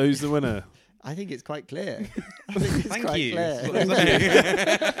else. So who's the winner? I think it's quite clear. I think it's Thank quite you. clear. That's what I'm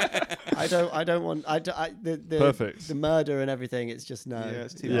saying. I don't want the Perfect. the murder and everything. It's just no. Yeah,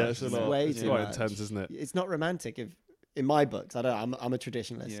 it's too Yeah, much. it's a It's lot. way It's too quite much. intense, isn't it? It's not romantic. If in my books, I'm a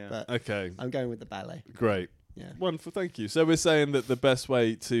traditionalist, Yeah. but Okay, I'm going with the ballet. great. Yeah. Wonderful, thank you. So we're saying that the best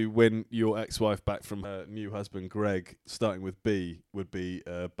way to win your ex-wife back from her new husband, Greg, starting with B, would be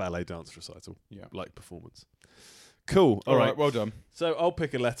a ballet dance recital. Yeah. Like performance. Cool. All right, well done. So I'll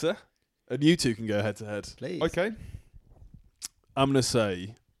pick a letter, and you two can go head to head. Please. Okay. I'm going to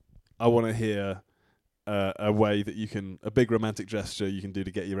say I want to hear a way that you can, a big romantic gesture you can do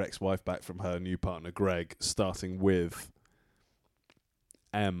to get your ex-wife back from her new partner, Greg, starting with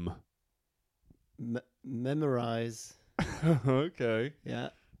M. Memorize. Okay. Yeah.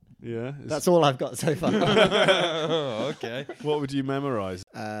 Yeah. That's all I've got so far. Okay. What would you memorize?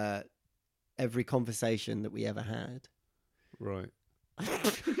 Every conversation that we ever had. Right.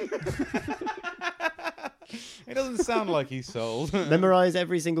 It doesn't sound like he's sold. Memorize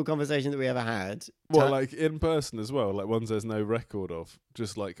every single conversation that we ever had. Well, Ta- like in person as well, like ones there's no record of,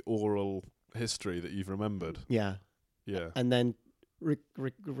 just like oral history that you've remembered. yeah. Yeah. And then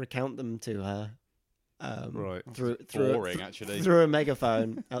recount them to her. Right. Through Boring, actually. through a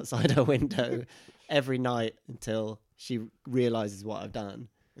megaphone outside her window every night until she realizes what I've done.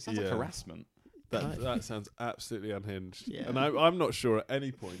 It sounds like Yeah. harassment. That sounds absolutely unhinged. Yeah. And I'm not sure at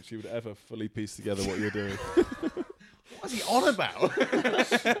any point she would ever fully piece together what you're doing. What's he on about?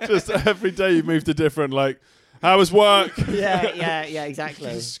 Just every day you move to different, like, how was work? Yeah,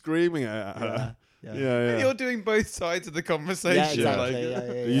 exactly. Just screaming at her. Yeah. Yeah. You're doing both sides of the conversation. Yeah, exactly. Like,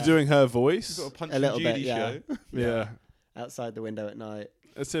 yeah. Are you doing her voice? Sort of Punch A and little bit, Judy yeah. show. Yeah. Outside the window at night.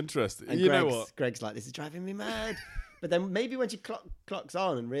 It's interesting. And you know what? Greg's like, this is driving me mad. But then maybe when she clocks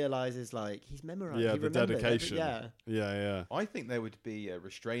on and realizes, like, he's memorized. Yeah, he the remembered dedication. yeah. I think there would be a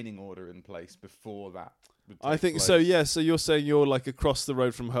restraining order in place before that. Would I take think place. so, yeah. So you're saying you're like across the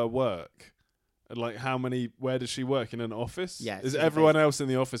road from her work. And like where does she work? In an office? Yeah, Is she's everyone else in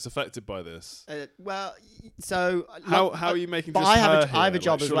the office affected by this? Well, so How are you making but just I have her I have a hear?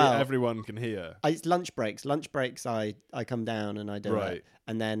 job Like, as surely well. everyone can hear. It's lunch breaks. Lunch breaks, I come down and I do Right. it.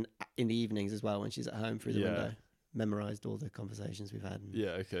 And then in the evenings as well, when she's at home through the Yeah. window, memorized all the conversations we've had and Yeah,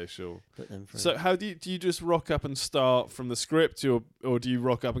 okay, sure. put them through. So how do you just rock up and start from the script, or do you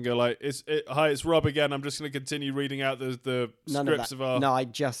rock up and go like, hi, it's Rob again. I'm just going to continue reading out the None scripts of of that. our. No, I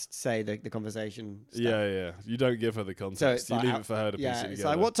just say the conversation. Stuff. Yeah. You don't give her the So context. it's You like leave it for her to piece yeah, it it's together.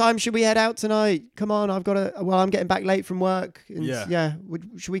 like, what time should we head out tonight? Come on, I've got to. Well, I'm getting back late from work. And Yeah.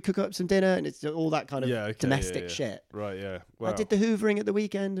 should we cook up some dinner? And it's all that kind of Yeah, okay, domestic yeah. shit. Right, yeah. I Wow. did the hoovering at the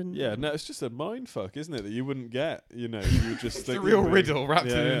weekend, and Yeah, no, it's just a mind fuck, isn't it? That you wouldn't get, you know. You would just It's think a real it'd be- riddle wrapped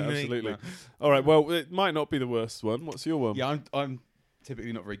yeah, in yeah, an absolutely. enigma. All right, well, it might not be the worst one. What's your one? Yeah, I'm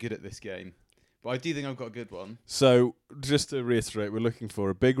typically not very good at this game, but I do think I've got a good one. So, just to reiterate, we're looking for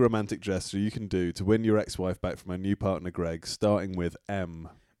a big romantic gesture you can do to win your ex-wife back from her new partner, Greg, starting with M.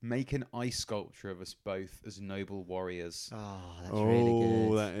 Make an ice sculpture of us both as noble warriors. oh, that's really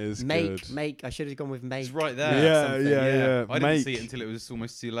good. that is Make. good. I should have gone with make. It's right there. Yeah, something, yeah. I didn't Make. see it until it was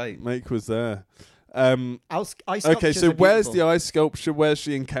almost too late. Make was there. Ice Okay, sculptures so are where's the beautiful. ice sculpture? Where's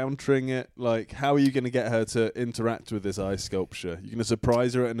she encountering it? Like, how are you going to get her to interact with this ice sculpture? You going to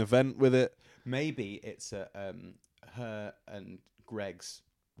surprise her at an event with it? Maybe it's her and Greg's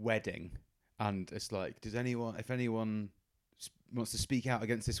wedding, and it's like, if anyone wants to speak out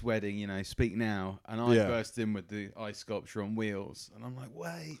against this wedding, you know, speak now. And I Yeah. burst in with the ice sculpture on wheels, and I'm like,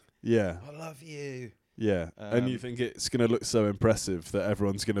 wait, Yeah. I love you. Yeah, and you think it's going to look so impressive that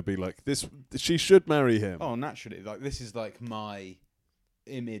everyone's going to be like, "This, she should marry him." Oh, naturally. Like, this is like my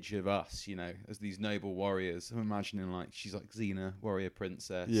image of us, you know, as these noble warriors. I'm imagining like she's like Xena, warrior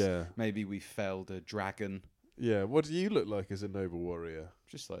princess. Yeah. Maybe we felled a dragon. Yeah, what do you look like as a noble warrior?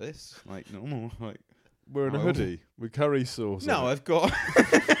 Just like this, like normal, like. Wearing a hoodie with curry sauce. No, on it. I've got.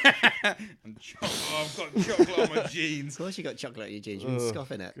 I've got chocolate on my jeans. Of course, you got chocolate in your jeans. You've been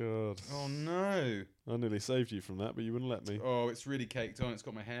scoffing it. God, Oh no! I nearly saved you from that, but you wouldn't let me. Oh, it's really caked on. It's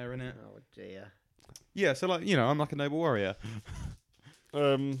got my hair in it. Oh dear. Yeah, so like, you know, I'm like a noble warrior.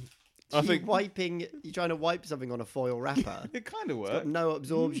 I think You're trying to wipe something on a foil wrapper. It kind of It's got works. no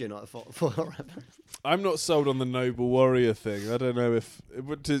absorption on a foil wrapper. I'm not sold on the noble warrior thing. I don't know if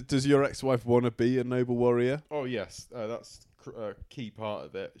does your ex-wife want to be a noble warrior? Oh yes, that's a key part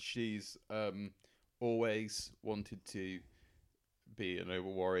of it. She's always wanted to be a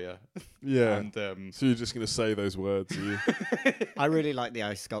noble warrior. Yeah. And So you're just going to say those words, are you? I really like the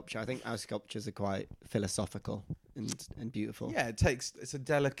ice sculpture. I think ice sculptures are quite philosophical and beautiful. yeah, it's a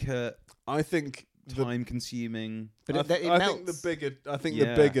delicate, I think time-consuming. But I it think melts. Yeah,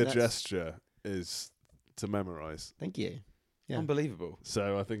 the bigger that's- gesture is to memorize. Thank you. Yeah. Unbelievable.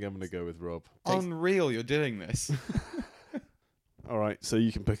 So I think I'm going to go with Rob. Unreal, you're doing this. All right, so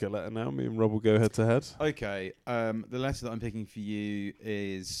you can pick a letter now. Me and Rob will go head to head. Okay, the letter that I'm picking for you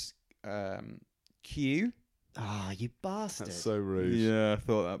is Q. Ah, you bastard. That's so rude. Yeah, I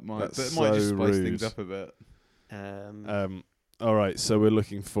thought that might. That's But it might just so spice rude. things up a bit. All right, so we're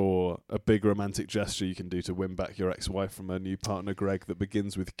looking for a big romantic gesture you can do to win back your ex-wife from her new partner, Greg, that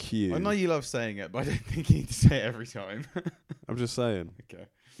begins with Q. I know you love saying it, but I don't think you need to say it every time. I'm just saying. Okay.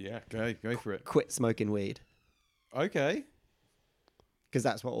 Yeah, go for it. Quit smoking weed. Okay. Because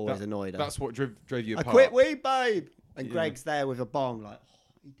that's what always annoyed her. That's what drove you I apart. quit weed, babe. And Yeah. Greg's there with a bong, like,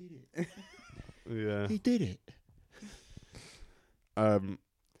 oh, he did it. Yeah. He did it.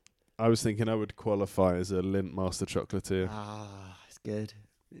 I was thinking I would qualify as a Lindt Master Chocolatier. Ah, it's good.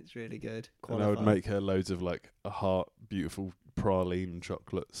 It's really good. And I would Qualify. make her loads of like a heart, beautiful praline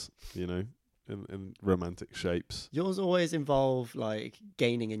chocolates, you know, in romantic shapes. Yours always involve like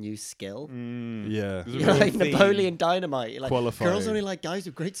gaining a new skill. Yeah. There's a You're real like theme. Napoleon Dynamite. You're like, Qualifying. girls only like guys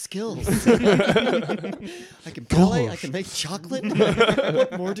with great skills. I can ballet, I can make chocolate.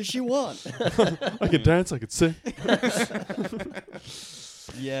 What more does she want? I could dance, I could sing.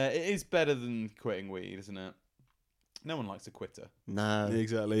 Yeah, it is better than quitting weed, isn't it? No one likes a quitter. No.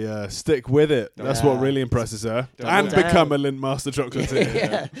 Exactly, yeah. Stick with it. That's what Yeah. really impresses her. Double And down. become a Lindt Master Chocolatier.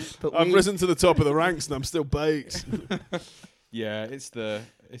 Yeah. But I've we, risen to the top of the ranks and I'm still baked. Yeah, it's the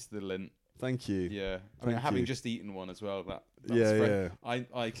Lindt. Thank you. Yeah, Thank having you. just eaten one as well. That's Yeah, fresh. yeah.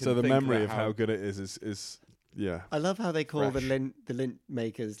 I can So the think memory about of how good it is yeah. I love how they call Fresh. the Lindt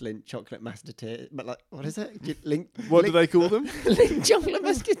makers Lindt chocolate musketeers. But like, what is it? Lindt, What do they call them? Lindt chocolate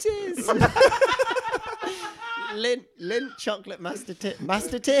musketeers. Lindt chocolate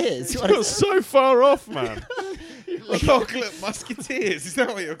musketeers. What You're is so far off, man. chocolate musketeers. Is that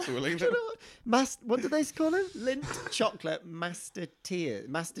what you're calling them? what do they call them? Lindt chocolate musketeers.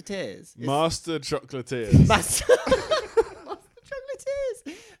 Musketeers. Master Chocolatiers. Master chocolatiers.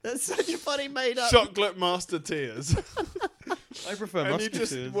 That's such a funny made up. Chocolate Master Tears. I prefer And you musketeers.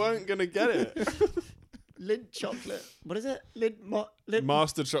 just weren't going to get it. Lindt chocolate. What is it? Lindt.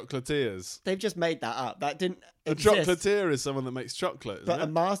 Master Chocolatiers. They've just made that up. That didn't A exist. chocolatier is someone that makes chocolate, But a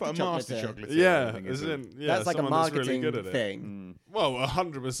isn't master But a master chocolatier. chocolate. Yeah, thing, as isn't in, it? yeah, That's like a someone that's marketing really good at it. thing. Well,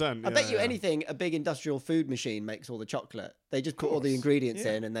 100%. I bet you anything, a big industrial food machine makes all the chocolate. They just put all the ingredients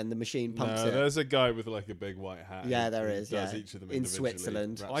in and then the machine pumps No, it. there's a guy with like a big white hat. Yeah, who- there who is, Does yeah. each of them In individually,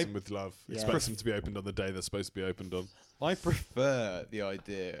 Switzerland. Wraps them with love. Yeah. Expects them to be opened on the day they're supposed to be opened on. I prefer the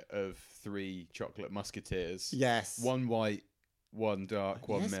idea of 3 chocolate musketeers. Yes. One white, one dark,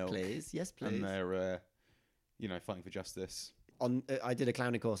 one yes, milk. please. Yes, please. And they're, fighting for justice. I did a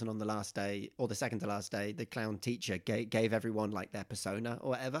clowning course, and on the last day, or the second to last day, the clown teacher gave everyone like their persona or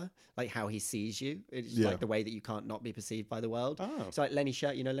whatever, like how he sees you. It's Yeah. like the way that you can't not be perceived by the world. Oh. It's like Lenny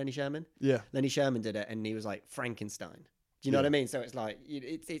Sherman? Yeah. Lenny Sherman did it, and he was like Frankenstein. Do you know what I mean? So it's like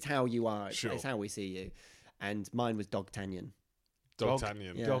it's how you are. Sure. It's how we see you. And mine was Dogtanian.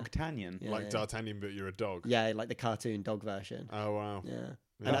 D'Artagnan. Yeah. Dogtanian. Yeah. Like D'Artagnan, but you're a dog. Yeah, like the cartoon dog version. Oh, wow. Yeah. Yeah.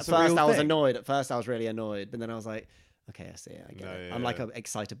 And at That's a first real I was thing. annoyed. At first I was really annoyed, but then I was like, okay, I see it. I get No, it. yeah, I'm like yeah. an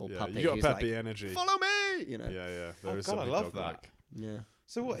excitable Yeah, puppy you got who's peppy like, energy. follow me, you know. Yeah, yeah. There Oh, is God, I something love dog-like. Yeah.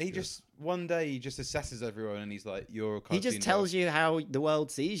 So what? He just one day he just assesses everyone and he's like, "You're a cartoon." He just tells you how the world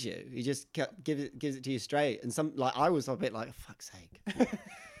sees you. He just gives it to you straight. And some like I was a bit like, oh, fuck's sake.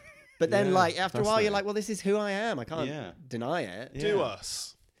 But then Yeah, like after a while you're fascinating. like, well, this is who I am. I can't Yeah. deny it. Yeah. Do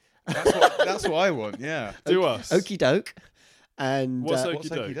us. That's what I want. Yeah. Do us. Okie doke. And What's What's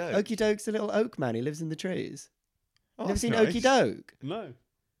Okie Doke? Okie doke's a little oak man. He lives in the trees. Oh, Never that's seen nice. Okie doke? No.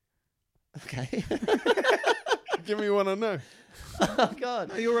 Okay. Give me one I know. Oh God.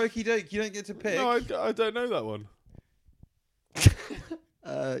 No, you're okie doke. You don't get to pick. No, I don't know that one.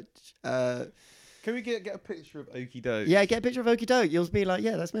 Can we get a picture of okie doke? Yeah, get a picture of Okie doke. You'll be like,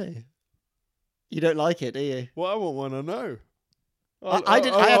 yeah, that's me. You don't like it, do you? Well, I want one I know. I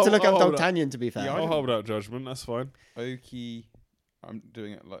did. I had to look up hold D'Artagnan to be fair. Yeah, I'll hold out judgment. That's fine. Okie. I'm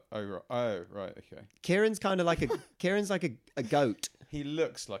doing it like oh right okay. Kieran's kind of like a goat. He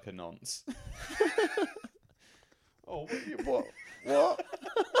looks like a nonce. Oh, what? What?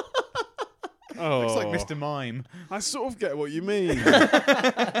 Oh, Looks like Mr. Mime. I sort of get what you mean.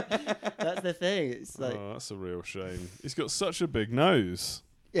 That's the thing. It's like, Oh, that's a real shame. He's got such a big nose.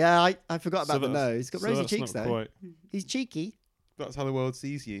 yeah, I forgot So about the that's- nose. He's got so rosy that's cheeks not though. quite- He's cheeky. That's how the world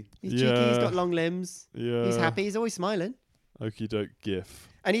sees you. He's cheeky. He's Yeah. got long limbs. Yeah. He's happy. He's always smiling. Okie doke gif.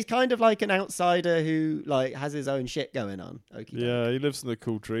 And he's kind of like an outsider who like has his own shit going on. Okie doke. Yeah, he lives in the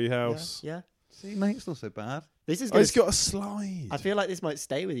cool tree Yeah. house. Yeah. See, mate, it's not so bad. This is Oh, good. he's got a slide. I feel like this might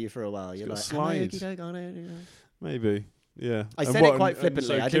stay with you for a while. You're got a like, slide. "Am I okie doke? Aren't I okie doke?" Maybe. Yeah. I And said what, it quite and flippantly.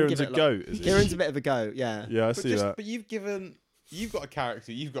 So I didn't Kieran's give it a like- goat, is he? Kieran's a bit of a goat. Yeah. Yeah, I see that. But you've got a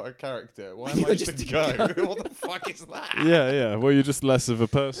character. You've got a character. Why am You're I just just a a goat. go? What the fuck is that? Yeah, yeah. Well, you're just less of a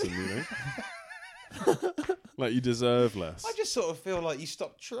person, you know? Like you deserve less. I just sort of feel like you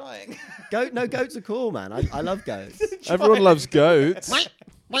stopped trying. Goats are cool, man. I love goats. Everyone loves goats.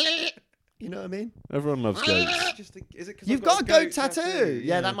 You know what I mean? Everyone loves goats. Is it 'cause You've I've got a goat tattoo.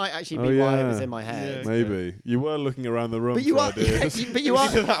 Yeah, that might actually be Oh, why it yeah. was in my head. Yeah. Maybe. You were looking around the room But you for are, ideas. but you are.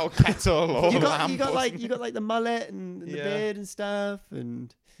 Either that or kettle or You lamp got or like something. the mullet and the Yeah. beard and stuff,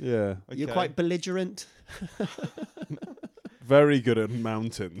 and Yeah. you're Okay. quite belligerent. Very good at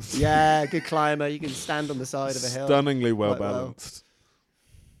mountains. Yeah, good climber. You can stand on the side of a hill. Stunningly well quite well. balanced.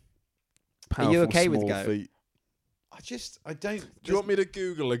 Are you okay with small goat? feet. I don't. Do you want me to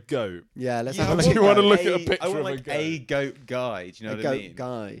Google a goat? Yeah, let's Yeah, have a I look. Do at you want to that. look at a picture I want of like a goat? a goat guy. Do you know A what goat I mean?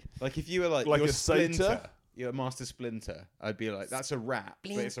 guy? Like if you were like Like you're a satyr? Splinter, you're a Master Splinter. I'd be like, that's a rat,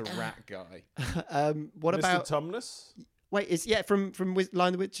 but it's a rat guy. What Mr. about? Tumnus? Wait, is from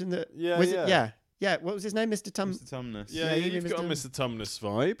Lion the Witch and the Yeah, Wizard? yeah. Yeah. What was his name, Mr. Tum? Mr. Tumnus. Yeah, you you've mean got a Mr. Mr. Tumnus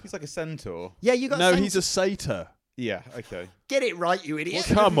vibe. He's like a centaur. Yeah, you got. No, Cent- he's a satyr. Yeah. Okay. Get it right, you idiot.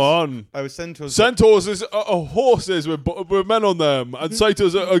 Come on. Oh, centaurs. Centaurs are horses with men on them, and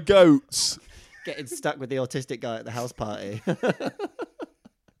satyrs are goats. Getting stuck with the autistic guy at the house party.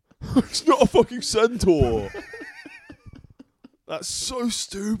 It's not a fucking centaur. That's so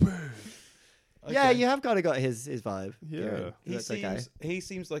stupid. Yeah, you have kind of got his vibe. Yeah. Kieran. He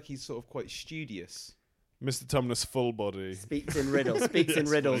seems like he's sort of quite studious. Mr. Tumnus full body. Speaks in riddles. Speaks in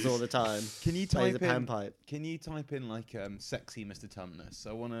riddles all the time. Can you Plays a type in? panpipe. Can you type in like sexy Mr. Tumnus?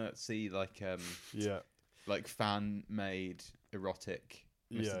 I want to see like Yeah. like fan made erotic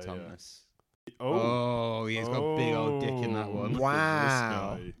Mr. Yeah, yeah. Tumnus. Oh, He's got a big old dick in that one.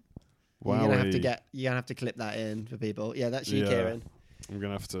 Wow. This guy. You're gonna have Wowee. to clip that in for people. Yeah, that's you, Yeah. Kieran. I'm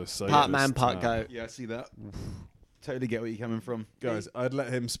gonna have to say Part this man, part now. goat. Yeah, I see that. Totally get where you're coming from, Guys, I'd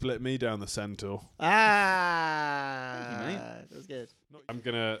let him split me down the centaur. Ah, Thank you, mate. that was good. I'm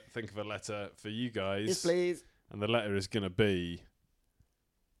gonna think of a letter for you guys. Yes, please. And the letter is gonna be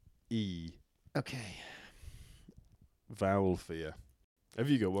E. Okay, Vowel for you. Have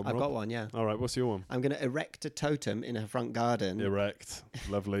you got one, I've Rob? got one. Yeah, All right, what's your one? I'm gonna erect a totem in her front garden. Erect.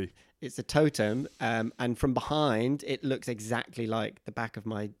 Lovely. It's a totem, and from behind it looks exactly like the back of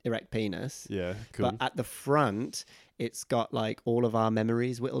my erect penis. Yeah, cool. But at the front, it's got like all of our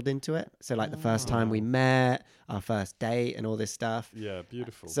memories whittled into it. So like the first time we met, our first date, and all this stuff. Yeah,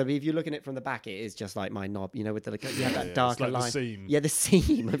 beautiful. So if you're looking at it from the back, it is just like my knob, you know, with the you have that yeah, darker it's like line. the seam. Yeah, the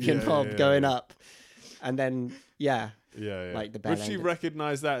seam of your Yeah, knob yeah, going yeah. up, and then yeah, Yeah. like the bell Would she end.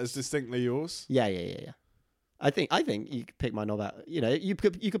 recognise that as distinctly yours? yeah. I think you could pick my knob out. You know, you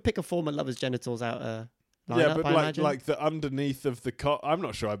could pick a former lover's genitals out. Lineup, Yeah, but I imagine. like the underneath of the cock. I'm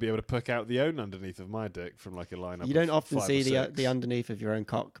not sure I'd be able to pick out the own underneath of my dick from like a lineup. you don't of often 5 or see 6. the underneath of your own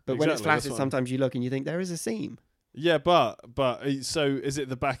cock, but when it's Exactly, that's flaccid, what sometimes you look and you think there is a seam. Yeah, but so is it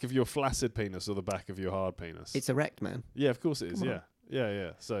the back of your flaccid penis or the back of your hard penis? It's erect, man. Yeah, of course it is. Come on. Yeah.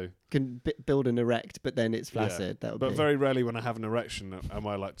 Yeah. So, Can build an erect, but then it's yeah. flaccid. That would But be. very rarely when I have an erection am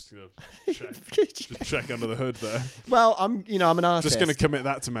I like just gonna just check under the hood there. Well, I'm an artist. Just gonna commit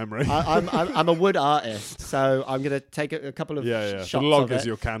that to memory. I'm a wood artist, so I'm gonna take a couple of yeah. shots The log of is it.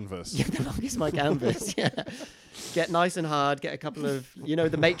 your canvas. Yeah, the log is my canvas. Yeah, get nice and hard. Get a couple of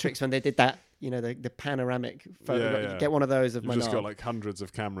the Matrix when they did that the panoramic photo. Yeah. Get one of those of You've my just knob. got like hundreds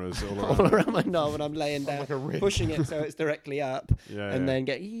of cameras all all around. around my knob, and I'm laying down, Like a rig. pushing it so it's directly up, Yeah, and yeah. then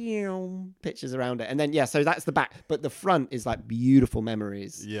get pictures around it, and then so that's the back, but the front is like beautiful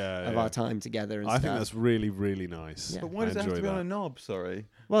memories of our time together and I stuff. think that's really, really nice. Yeah. But why does it have to enjoy be on that. a knob? Sorry.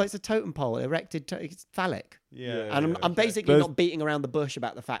 Well, it's a totem pole erected. It's phallic, Yeah, and I'm basically There's- not beating around the bush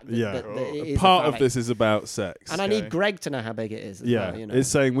about the fact that, that it is Part a of phallic. this is about sex. And I need Greg to know how big it is. As Yeah, well, it's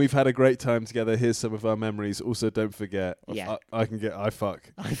saying we've had a great time together. Here's some of our memories. Also, don't forget, Yeah. I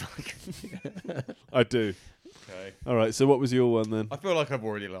fuck. I do. Okay. All right. So, what was your one then? I feel like I've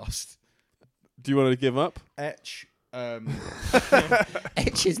already lost. Do you want to give up? Etch.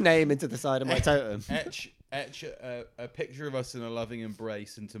 Etch his name into the side of my totem. etch a picture of us in a loving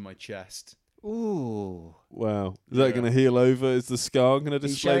embrace into my chest. Ooh. Wow. Is that going to heal over? Is the scar going to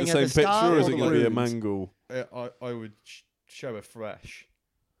He's display the showing us same the picture, scar or is or it the going to be a wounds? mangle? I would show afresh.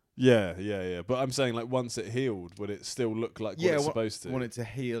 Yeah. But I'm saying, like, once it healed, would it still look like what it's supposed to? Want it to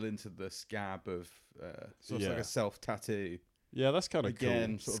heal into the scab of sort of like a self tattoo. Yeah, that's kind of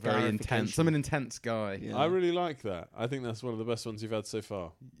Again, cool. sort of very intense. I'm an intense guy. Yeah. I really like that. I think that's one of the best ones you've had so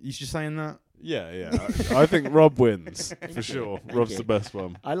far. You just saying that? Yeah. I think Rob wins for sure. Rob's you. the best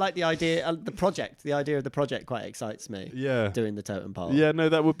one. I like the idea, the idea of the project quite excites me. Yeah. Doing the totem pole. Yeah, no,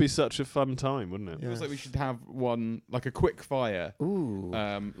 that would be such a fun time, wouldn't it? It feels like we should have one, like a quick fire. Ooh.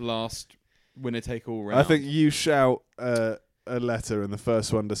 Last winner take all round. I think you shout a letter, and the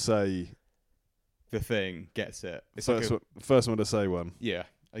first one to say the thing gets it. It's first one to say one. Yeah.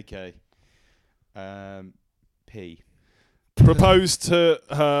 Okay. P. Propose to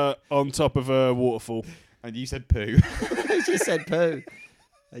her on top of a waterfall. And you said poo. I just said poo.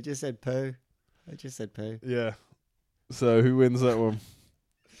 I just said poo. Yeah. So who wins that one?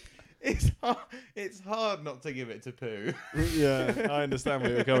 It's hard not to give it to poo. Yeah, I understand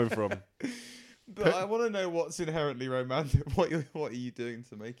where you're coming from. But I want to know what's inherently romantic. What are you doing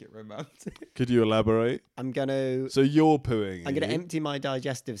to make it romantic? Could you elaborate? I'm gonna So you're pooing. I'm gonna are you? empty my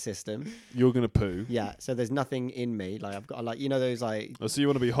digestive system. You're gonna poo. Yeah, so there's nothing in me. Like I've got those like Oh, so you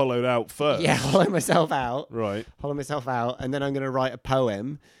want to be hollowed out first? hollow myself out. Right. Hollow myself out, and then I'm gonna write a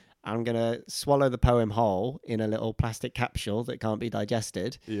poem. I'm gonna swallow the poem whole in a little plastic capsule that can't be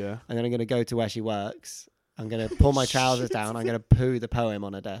digested, Yeah. and then I'm gonna go to where she works. I'm gonna pull my trousers down. I'm gonna poo the poem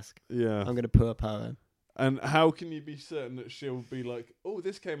on her desk. Yeah. I'm gonna poo a poem. And how can you be certain that she'll be like, "Oh,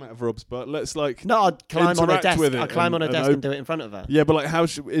 this came out of Rob's butt. Let's like." No, I'd climb on her Interact desk. with it I'll climb on her and desk and do it in front of her. Yeah, but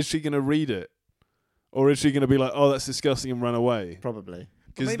like, is she gonna read it, or is she gonna be like, "Oh, that's disgusting," and run away? Probably.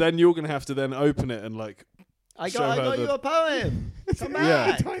 Because then you're gonna have to then open it and like. I Show got her you the- a poem. Come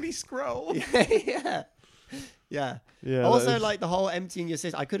Yeah. back. Tiny scroll. Yeah. Yeah. Also, that is- like the whole emptying your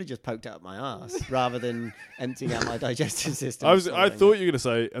system, I could have just poked it up my ass rather than emptying out my digestive system. I and thought swallowing you were gonna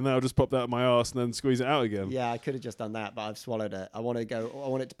say, and then I'll just pop that out my ass and then squeeze it out again. it. Yeah, I could have just done that, but I've swallowed it. I want it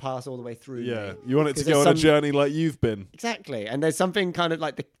to pass all the way through. Yeah. me. You want it to 'Cause go on there's a some- journey like you've been. Exactly, and there's something kind of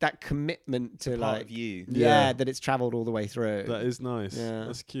like that commitment to Part like of you. Yeah, that it's travelled all the way through. That is nice. Yeah.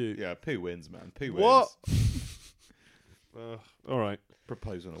 That's cute. Yeah, poo wins, man. Poo wins. What? All right.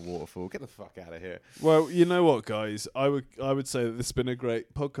 Propose on a waterfall. Get the fuck out of here. Well, you know what, guys? I would say that this has been a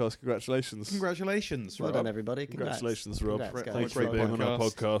great podcast. Congratulations. Congratulations, Well Rob. done, everybody. Congrats. Congratulations, Rob. Congrats, guys. Thanks for Great being on our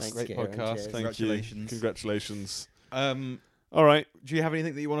podcast. podcast. Thanks, Great Kieran. podcast. Cheers. Thank Congratulations. you. Congratulations. All right. Do you have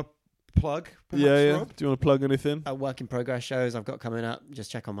anything that you want to plug? Perhaps, Yeah. Rob? Do you want to plug anything? Work in progress shows I've got coming up. Just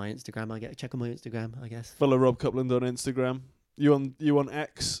check on my Instagram. Check on my Instagram, I guess. Follow Rob Copeland on Instagram. You on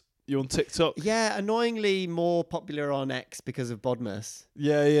X? You on TikTok? Yeah, annoyingly more popular on X because of Bodmas.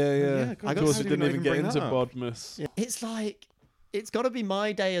 Yeah. yeah, God, Of course, how it do we didn't not even even get bring into that up? Bodmas. Yeah. It's like it's got to be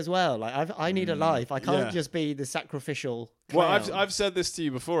my day as well. Like I need a life. I can't Yeah. just be the sacrificial. Well, clown. I've said this to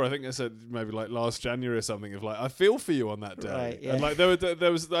you before. I think I said maybe like last January or something of like I feel for you on that day. Right, yeah. And like there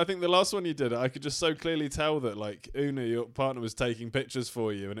was I think the last one you did, I could just so clearly tell that like Una, your partner, was taking pictures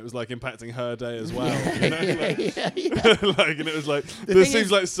for you, and it was like impacting her day as well. You know? Like, like, and it was like The this thing seems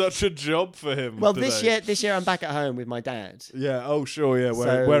is- like such a job for him. Well, today. this year I'm back at home with my dad. Yeah. Oh, sure. Yeah.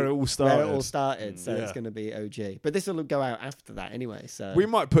 So Where it all started. Where it all started. So Yeah. it's going to be OG. But this will go out after that anyway. So We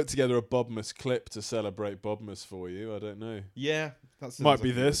might put together a Bobmas clip to celebrate Bobmas for you. I don't know. Yeah. That sounds Might like be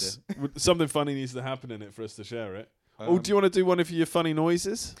a good this. Something funny needs to happen in it for us to share it. idea. Do you want to do one of your funny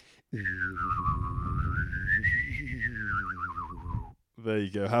noises? There you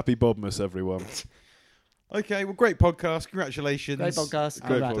go. Happy Bobmas, everyone. Okay, well, great podcast. Congratulations. Great podcast.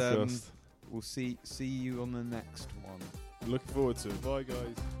 Great And, podcast. We'll see you on the next one. Looking forward to it. Bye,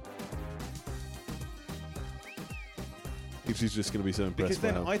 guys. think she's just going to be so Because impressed by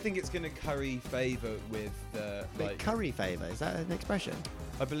then how... I think it's going to curry favour with the Wait, curry favour, is that an expression?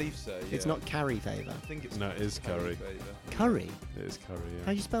 I believe so. Yeah. It's not carry favour. I think it's No, it is curry. favour. Curry? It is curry, How yeah.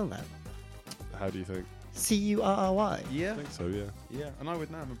 do you spell that? How do you think? Curry. Yeah. I think so, yeah. Yeah. And I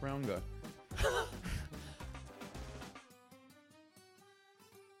would know. I'm a brown guy.